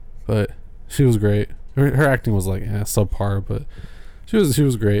everybody's. But she was great. Her acting was like subpar, but she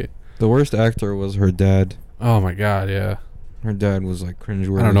was great. The worst actor was her dad. Oh my god, yeah. Her dad was like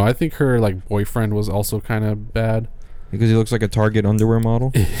cringeworthy. I don't know. I think her like boyfriend was also kind of bad because he looks like a Target underwear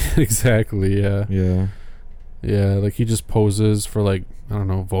model. Exactly, yeah. Yeah. Yeah, like he just poses for like, I don't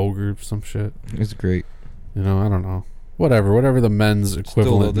know, Vogue or some shit. It's great. You know, I don't know. Whatever the men's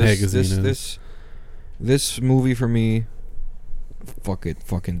equivalent magazine is. This movie for me,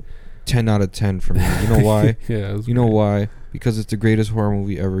 fucking 10 out of 10 for me. You know why? Yeah. You know why? Because it's the greatest horror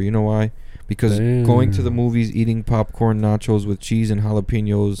movie ever. You know why? Because going to the movies, eating popcorn, nachos with cheese and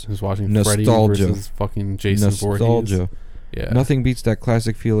jalapenos, just watching nostalgia. Freddy versus fucking Jason nostalgia. Voorhees. Yeah. Nothing beats that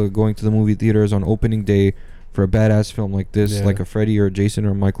classic feel of going to the movie theaters on opening day for a badass film like this, like a Freddy or a Jason or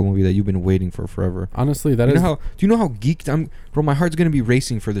a Michael movie that you've been waiting for forever. Honestly, do you know how geeked I'm, bro? My heart's gonna be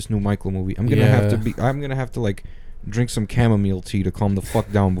racing for this new Michael movie. I'm gonna have to like drink some chamomile tea to calm the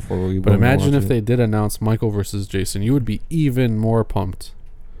fuck down before we. But imagine if they did announce Michael versus Jason, you would be even more pumped.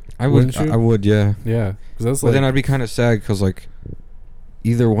 I would. I would. Yeah. Yeah. Because but then I'd be kind of sad because like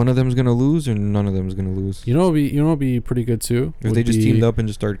either one of them's gonna lose or none of them's gonna lose. You know, it'd be pretty good too. If they just teamed up and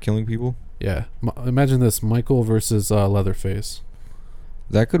just started killing people. Yeah. Imagine this: Michael versus Leatherface.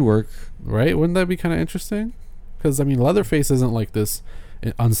 That could work, right? Wouldn't that be kind of interesting? Because I mean, Leatherface isn't like this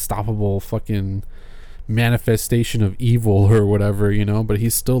unstoppable fucking manifestation of evil or whatever, you know. But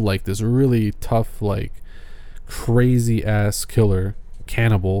he's still like this really tough, like crazy ass killer,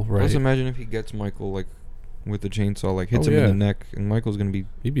 cannibal, right? Let's imagine if he gets Michael like with the chainsaw, like hits him in the neck, and Michael's gonna be.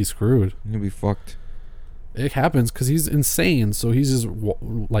 He'd be screwed. He'll be fucked. It happens because he's insane, so he's just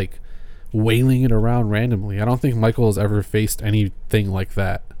like wailing it around randomly. I don't think Michael has ever faced anything like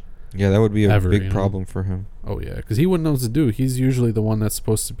that. Yeah, that would be a big problem for him. Oh yeah, because he wouldn't know what to do. He's usually the one that's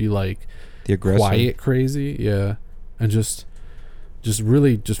supposed to be like the aggressor, quiet, crazy, yeah, and just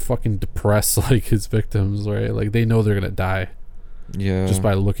really just fucking depress like his victims, right? Like they know they're gonna die, just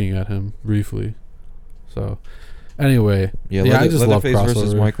by looking at him briefly. So anyway, I just love Leatherface crossover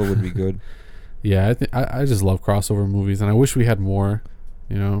versus Michael would be good. Yeah, I just love crossover movies, and I wish we had more.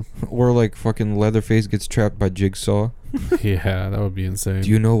 You know, or like fucking Leatherface gets trapped by Jigsaw. Yeah, that would be insane. Do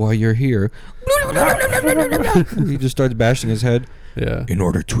you know why you're here? He just starts bashing his head. Yeah. In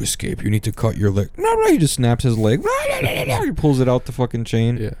order to escape, you need to cut your leg. No, he just snaps his leg. He pulls it out the fucking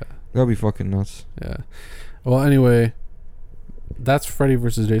chain. Yeah. That'd be fucking nuts. Yeah. Well, anyway, that's Freddy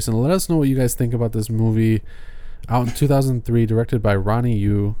vs. Jason. Let us know what you guys think about this movie. Out in 2003, directed by Ronnie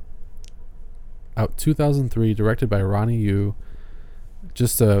Yu.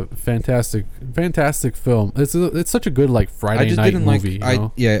 Just a fantastic film. It's such a good like Friday night movie.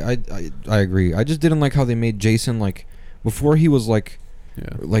 I agree. I just didn't like how they made Jason like before he was like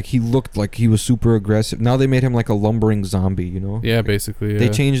like he looked like he was super aggressive. Now they made him like a lumbering zombie. You know? Yeah, basically. They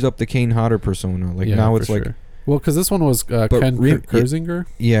changed up the Kane Hodder persona. Like now it's like well, because this one was Ken Kersinger.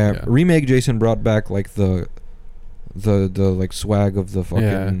 Yeah, remake Jason brought back like the the like swag of the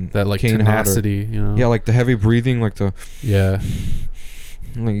fucking that like Kane tenacity, Hodder. you know. Yeah, like the heavy breathing, like the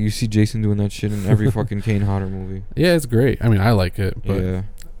like you see Jason doing that shit in every fucking Kane Hodder movie. Yeah, it's great. I mean, I like it, but Yeah.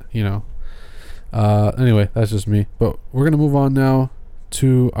 you know. Anyway, that's just me. But we're gonna move on now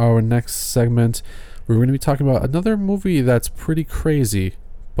to our next segment. We're gonna be talking about another movie that's pretty crazy,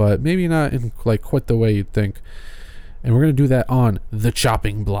 but maybe not in like quite the way you'd think. And we're gonna do that on The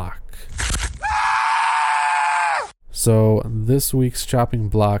Chopping Block. So this week's chopping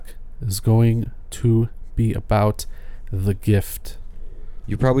block is going to be about The Gift.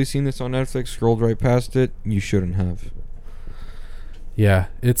 You probably seen this on Netflix, scrolled right past it. You shouldn't have. Yeah,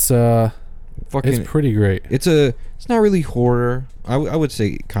 it's pretty great. It's not really horror. I would say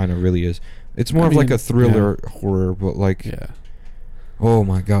it kind of really is. It's more of like a thriller horror, but like, oh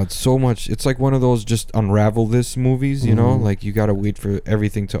my god, so much. It's like one of those just unravel this movies, you know? Like you gotta wait for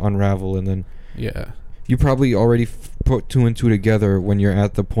everything to unravel, and then you probably already put two and two together when you're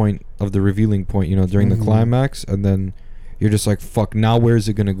at the point of the revealing point, you know, during the climax, and then you're just like, fuck, now where is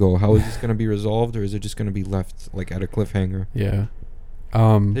it gonna go? How is this gonna be resolved, or is it just gonna be left like at a cliffhanger? Yeah.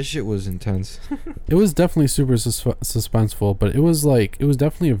 This shit was intense. It was definitely super suspenseful, but it was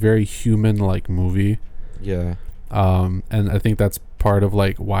definitely a very human like movie. Yeah. And I think that's part of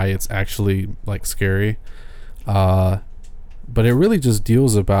like why it's actually like scary. But it really just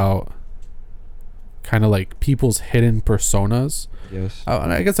deals about kind of like people's hidden personas. Yes.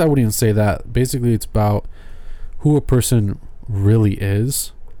 And I guess I wouldn't even say that. Basically, it's about who a person really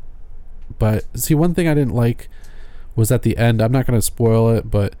is. But see, one thing I didn't like was at the end. I'm not going to spoil it,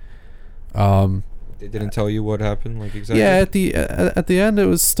 but they didn't tell you what happened, like exactly. Yeah, at the end, it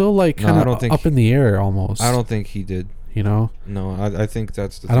was still like kind of up in the air almost. I don't think he did. You know? No, I think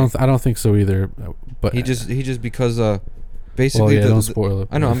that's the. I don't think so either. But he just because basically don't spoil it.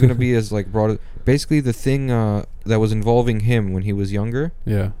 I know I'm gonna be as like broad. Basically, the thing that was involving him when he was younger.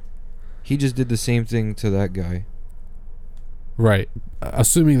 Yeah. He just did the same thing to that guy. Right.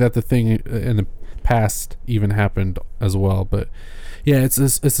 Assuming that the thing in the past even happened as well, but yeah, it's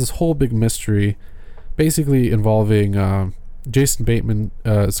this whole big mystery, basically involving Jason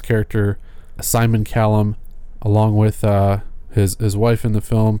Bateman's character Simon Callum, along with his wife in the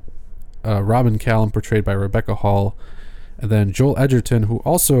film, Robin Callum, portrayed by Rebecca Hall, and then Joel Edgerton, who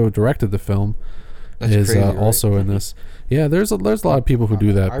also directed the film. That's is crazy, right? Also in this. Yeah, there's a lot of people who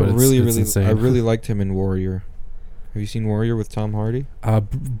do that, but it's insane. I really liked him in Warrior. Have you seen Warrior with Tom Hardy?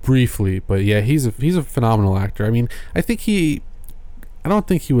 Briefly, but yeah, he's a phenomenal actor. I mean, I don't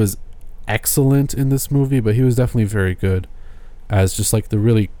think he was excellent in this movie, but he was definitely very good as just like the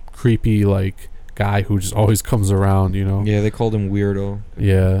really creepy like guy who just always comes around, you know. Yeah, they called him Weirdo.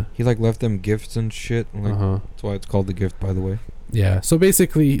 Yeah. He like left them gifts and shit. Like, that's why it's called The Gift, by the way. Yeah. So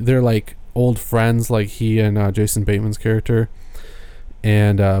basically, they're like old friends, like he and Jason Bateman's character,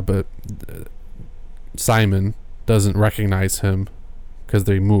 and but Simon doesn't recognize him because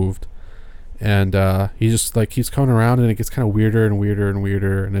they moved, and he just like keeps coming around, and it gets kind of weirder and weirder and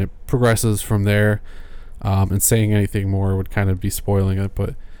weirder, and it progresses from there. And saying anything more would kind of be spoiling it,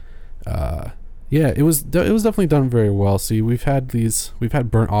 but yeah, it was definitely done very well. See, we've had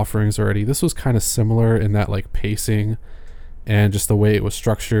Burnt Offerings already. This was kind of similar in that like pacing and just the way it was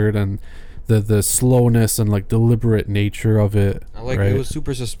structured and the slowness and like deliberate nature of it. I like it was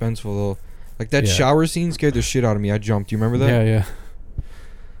super suspenseful though. Like that shower scene scared the shit out of me. I jumped. You remember that?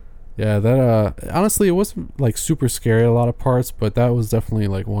 Yeah. That honestly, it wasn't like super scary at a lot of parts, but that was definitely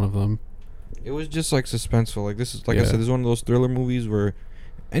like one of them. It was just like suspenseful. Like this is I said, this is one of those thriller movies where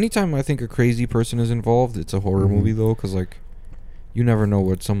anytime I think a crazy person is involved, it's a horror movie though, because like you never know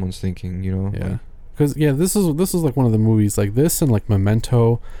what someone's thinking, you know. Yeah. Because this is like one of the movies like this and like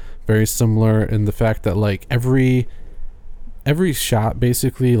Memento, very similar in the fact that like every shot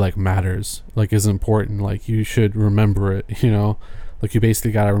basically like matters, like is important, like you should remember it, you know, like you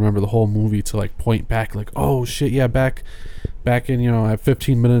basically got to remember the whole movie to like point back like, oh shit, yeah, back in, you know, at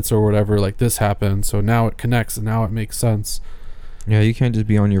 15 minutes or whatever, like this happened, so now it connects and now it makes sense. Yeah, you can't just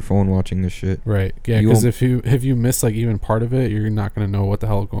be on your phone watching this shit. Right. Yeah, because if you miss like even part of it, you're not gonna know what the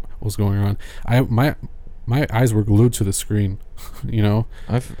hell was going on. My eyes were glued to the screen, you know.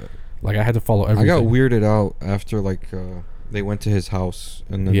 Like I had to follow everything. I got weirded out after like they went to his house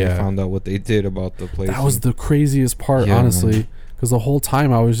and then they found out what they did about the place. That was the craziest part, honestly, because the whole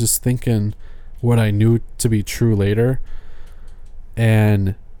time I was just thinking what I knew to be true later,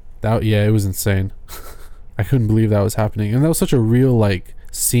 and that it was insane. I couldn't believe that was happening, and that was such a real like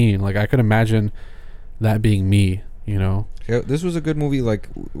scene. Like I could imagine that being me, you know. Yeah, this was a good movie. Like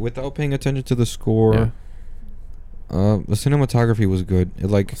without paying attention to the score, The cinematography was good. It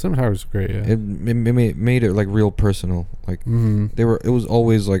like Cinematography was great. Yeah. it made it like real personal. Like it was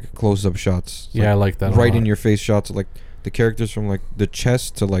always like close up shots. Yeah, I like that. Right in your face shots. Like the characters from like the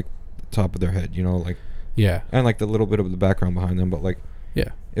chest to like the top of their head. You know, like Yeah. and like the little bit of the background behind them. But like Yeah.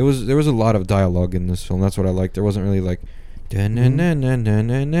 there was a lot of dialogue in this film. That's what I liked. There wasn't really like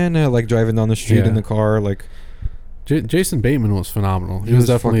like driving down the street in the car. Like Jason Bateman was phenomenal. He was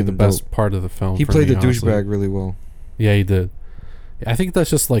definitely the best part of the film. He played the douchebag really well. Yeah, he did. I think that's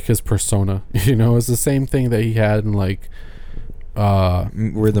just like his persona. You know, it's the same thing that he had in like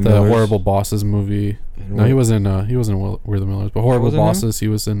We're the Millers. Horrible Bosses movie. No, he was in We're the Millers, but Horrible Bosses. He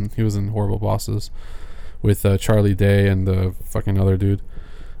was in Horrible Bosses with Charlie Day and the fucking other dude.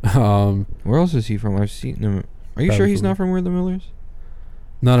 Where else is he from? I've seen him. Are you sure he's not from We're the Millers?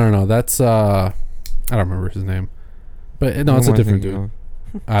 No. That's I don't remember his name, but no, it's a different dude.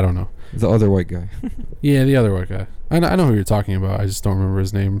 I don't know. The other white guy. Yeah, the other white guy. I know who you're talking about. I just don't remember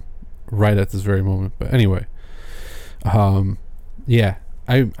his name right at this very moment. But anyway, yeah,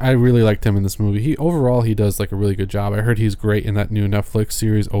 I really liked him in this movie. He does like a really good job. I heard he's great in that new Netflix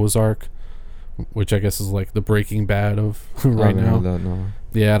series Ozark, which I guess is like the Breaking Bad of right now. No.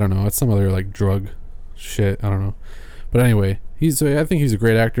 Yeah, I don't know. It's some other like drug shit. I don't know. But anyway, I think he's a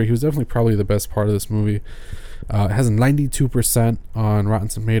great actor. He was definitely probably the best part of this movie. It has a 92% on Rotten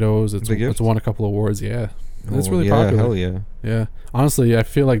Tomatoes. It's won a couple awards. Yeah, it's really popular. Hell yeah. Yeah, honestly, I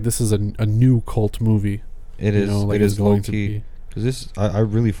feel like this is a new cult movie. It is. Like it is going to be. Because I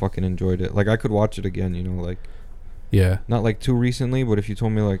really fucking enjoyed it. Like I could watch it again. You know, like. Yeah. Not like too recently, but if you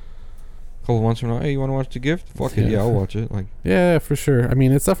told me like a couple months from now, hey, you want to watch The Gift? Fuck it, yeah, I'll watch it. Like. Yeah, for sure. I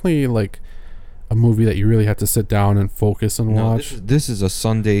mean, it's definitely like a movie that you really have to sit down and focus and watch. This is a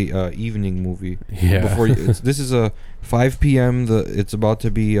Sunday evening movie. Yeah. This is a 5 p.m. It's about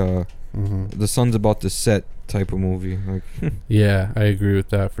to be the sun's about to set type of movie. Like. Yeah, I agree with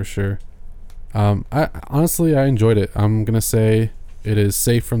that for sure. I honestly enjoyed it. I'm gonna say it is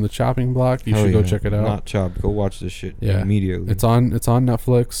safe from the chopping block. You should go check it out. Not chopped. Go watch this shit immediately. It's on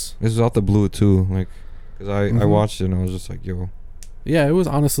Netflix. This is out the blue too. Like, cause I watched it and I was just like, yo. Yeah, it was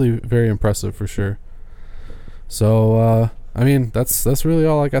honestly very impressive for sure. So I mean, that's really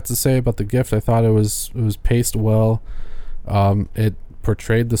all I got to say about The Gift. I thought it was paced well. It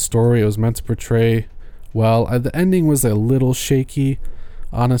portrayed the story it was meant to portray well. The ending was a little shaky,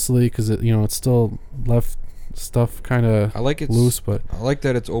 honestly, because it still left stuff kind of loose. But I like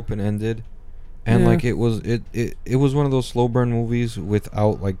that it's open ended, and like it was one of those slow burn movies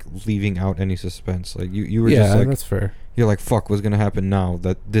without like leaving out any suspense. Like you were just like, that's fair. You're like, fuck, what's gonna happen now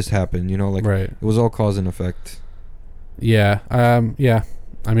that this happened? You know, like right. It was all cause and effect. Yeah. Yeah.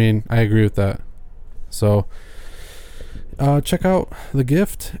 I mean, I agree with that. So, check out The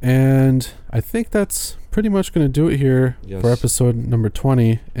Gift, and I think that's pretty much going to do it here for episode number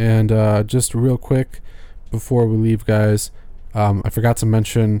 20. And just real quick before we leave, guys, I forgot to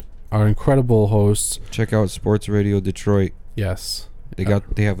mention our incredible hosts. Check out Sports Radio Detroit. Yes. They have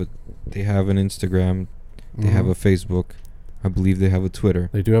an Instagram. They have a Facebook. I believe they have a Twitter.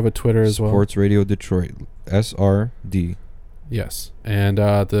 They do have a Twitter as well. Sports Radio Detroit. SRD. Yes. And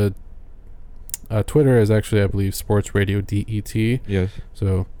the Twitter is actually, I believe, Sports Radio DET. Yes.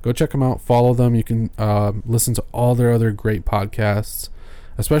 So go check them out. Follow them. You can listen to all their other great podcasts,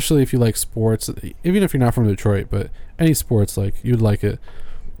 especially if you like sports. Even if you're not from Detroit, but any sports, like you'd like it.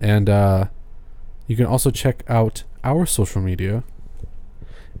 And you can also check out our social media.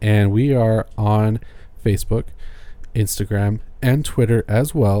 And we are on Facebook, Instagram, and Twitter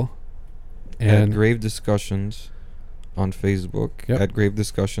as well. And at Grave Discussions on Facebook, at Grave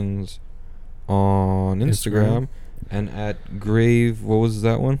Discussions on Instagram, and at Grave, what was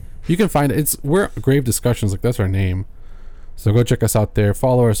that one? You can find we're Grave Discussions, like that's our name. So go check us out there,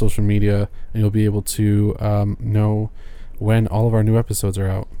 follow our social media, and you'll be able to know when all of our new episodes are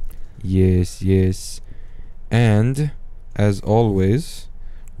out. Yes. And as always,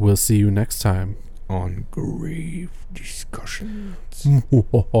 we'll see you next time on Grave Discussions.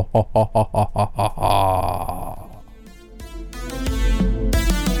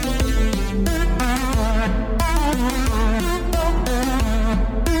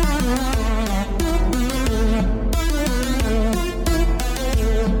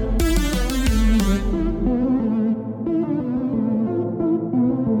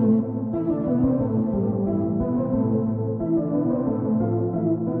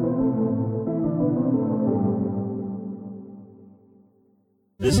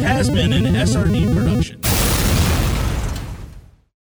 This has been an SRD production.